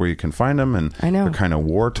the earth where you can find them, and they're kind of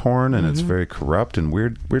war torn, and it's very corrupt and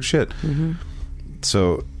weird shit.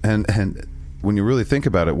 So and when you really think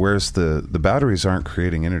about it, where's the batteries aren't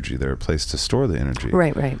creating energy, they're a place to store the energy.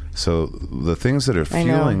 Right. So the things that are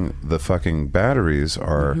fueling the fucking batteries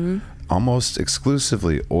are almost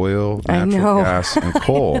exclusively oil, natural gas, and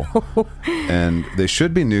coal. And they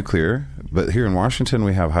should be nuclear, but here in Washington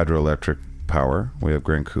we have hydroelectric power. We have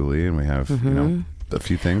Grand Coulee, and we have a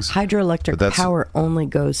few things. Hydroelectric power only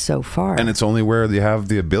goes so far, and it's only where you have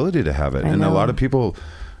the ability to have it. And a lot of people,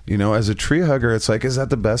 as a tree hugger, it's like, is that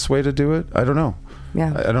the best way to do it? I don't know.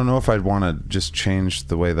 Yeah. I don't know if I'd want to just change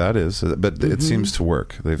the way that is, but it seems to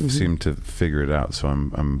work. They've seemed to figure it out, so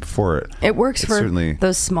I'm for it. It works for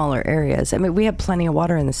those smaller areas. I mean, we have plenty of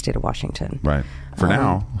water in the state of Washington. Right. For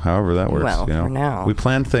now, however that works. Well, for now. We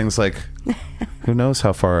plan things like, who knows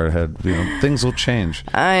how far ahead, things will change.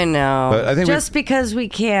 I know. But I think just because we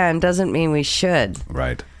can doesn't mean we should.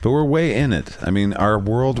 Right. But we're way in it. I mean, our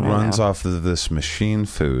world runs off of this machine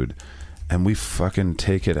food, and we fucking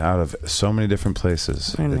take it out of so many different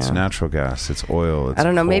places. It's natural gas, it's oil, it's I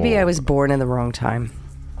don't know, coal. Maybe I was born in the wrong time.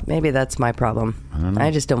 Maybe that's my problem. I don't know.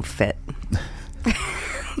 I just don't fit.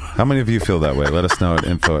 How many of you feel that way? Let us know at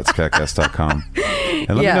info@skatcast.com.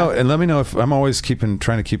 And let me know if I'm always trying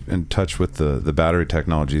to keep in touch with the battery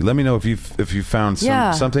technology. Let me know if you found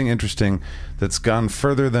something interesting that's gone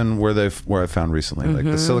further than where I found recently, like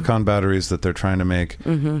the silicon batteries that they're trying to make.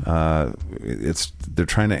 They're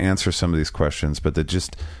trying to answer some of these questions, but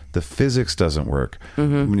the physics doesn't work.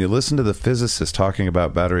 When you listen to the physicists talking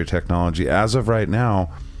about battery technology, as of right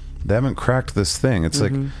now, They haven't cracked this thing. It's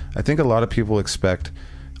like, I think a lot of people expect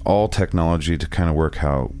all technology to kind of work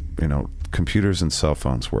how, computers and cell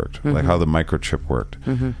phones worked, like how the microchip worked.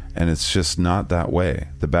 And it's just not that way.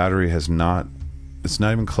 The battery it's not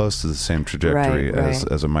even close to the same trajectory as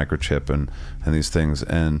a microchip and these things.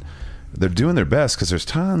 And they're doing their best because there's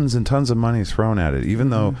tons and tons of money thrown at it, even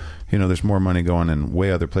though, there's more money going in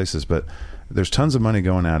way other places, but there's tons of money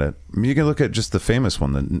going at it. I mean, you can look at just the famous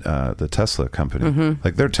one, the Tesla company.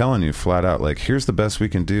 Like, they're telling you flat out, like, here's the best we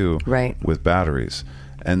can do with batteries.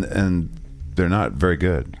 And they're not very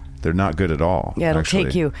good. They're not good at all. Yeah, it'll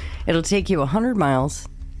take you 100 miles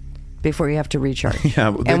before you have to recharge.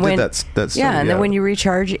 Yeah, they did that study, and then when you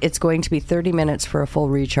recharge, it's going to be 30 minutes for a full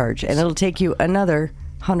recharge, and it'll take you another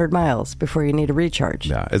 100 miles before you need a recharge.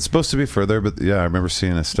 Yeah, it's supposed to be further, but I remember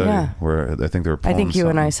seeing a study where I think they were pulling you and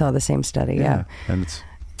something. I saw the same study. Yeah. And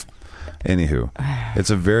anywho,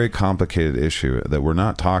 it's a very complicated issue that we're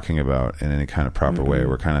not talking about in any kind of proper way.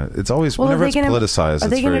 We're kind of, it's always, whenever it's politicized, are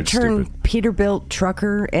they going to it's turn stupid. Peterbilt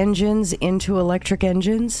trucker engines into electric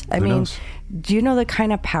engines? I mean, do you know the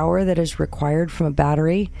kind of power that is required from a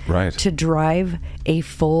battery to drive a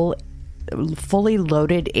fully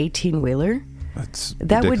loaded 18-wheeler?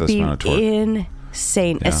 That would be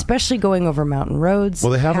insane, especially going over mountain roads.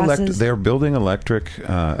 Well, they're building electric.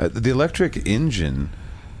 The electric engine,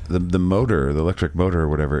 the motor, the electric motor or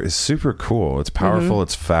whatever, is super cool. It's powerful.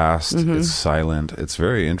 It's fast. It's silent. It's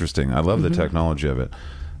very interesting. I love the technology of it.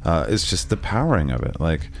 It's just the powering of it.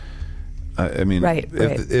 Like, I mean,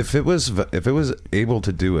 if it was able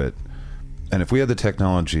to do it, and if we had the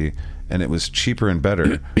technology and it was cheaper and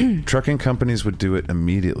better, trucking companies would do it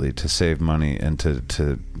immediately to save money and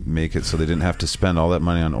to make it so they didn't have to spend all that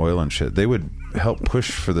money on oil and shit. They would help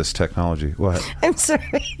push for this technology. What? I'm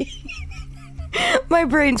sorry. My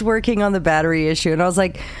brain's working on the battery issue, and I was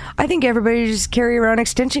like, I think everybody just carry around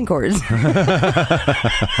extension cords.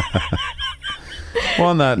 Well,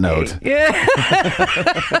 on that note.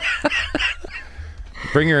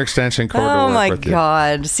 Bring your extension cord to work Oh, my with you.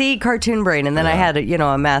 God. See, cartoon brain. And then I had,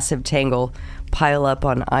 a massive tangle pile up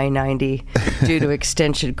on I-90 due to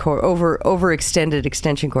extension cord, overextended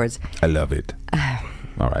extension cords. I love it.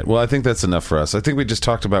 All right. Well, I think that's enough for us. I think we just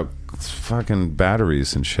talked about fucking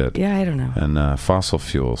batteries and shit. Yeah, I don't know. And fossil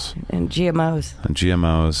fuels. And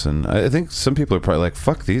GMOs. And I think some people are probably like,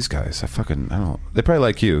 fuck these guys. I don't. They probably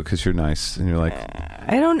like you because you're nice and you're like,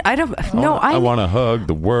 I want to hug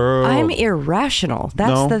the world. I'm irrational.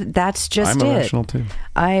 That's just it. I'm irrational too.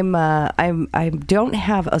 I don't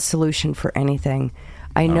have a solution for anything.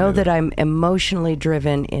 I know that I'm emotionally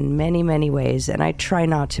driven in many, many ways, and I try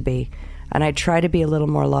not to be. And I try to be a little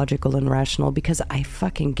more logical and rational because I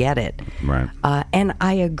fucking get it. Right. And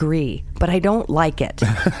I agree, but I don't like it.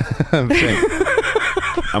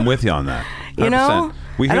 I'm with you on that. 100%. You know?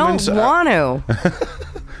 I don't want to.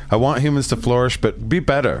 I want humans to flourish, but be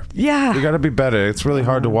better. Yeah. We got to be better. It's really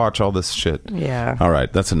hard to watch all this shit. Yeah. All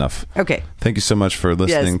right. That's enough. Okay. Thank you so much for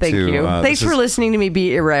listening thank you. Thanks for listening to me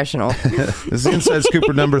be irrational. This is Inside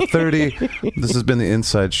Scooper number 30. This has been the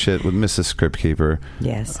Inside Shit with Mrs. Script Keeper.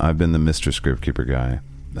 Yes. I've been the Mr. Script Keeper guy.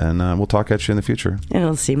 And we'll talk at you in the future. And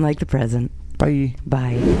it'll seem like the present. Bye.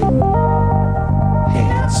 Bye.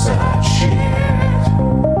 Inside Shit.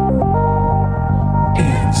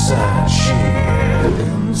 Inside Shit.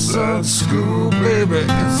 Inside school, baby.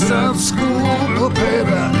 Inside school,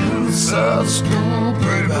 baby. Inside school,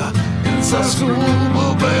 baby. Inside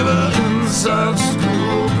school, baby. Inside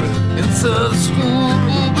school, baby. Inside school,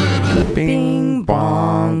 baby. Bing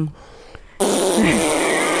bong.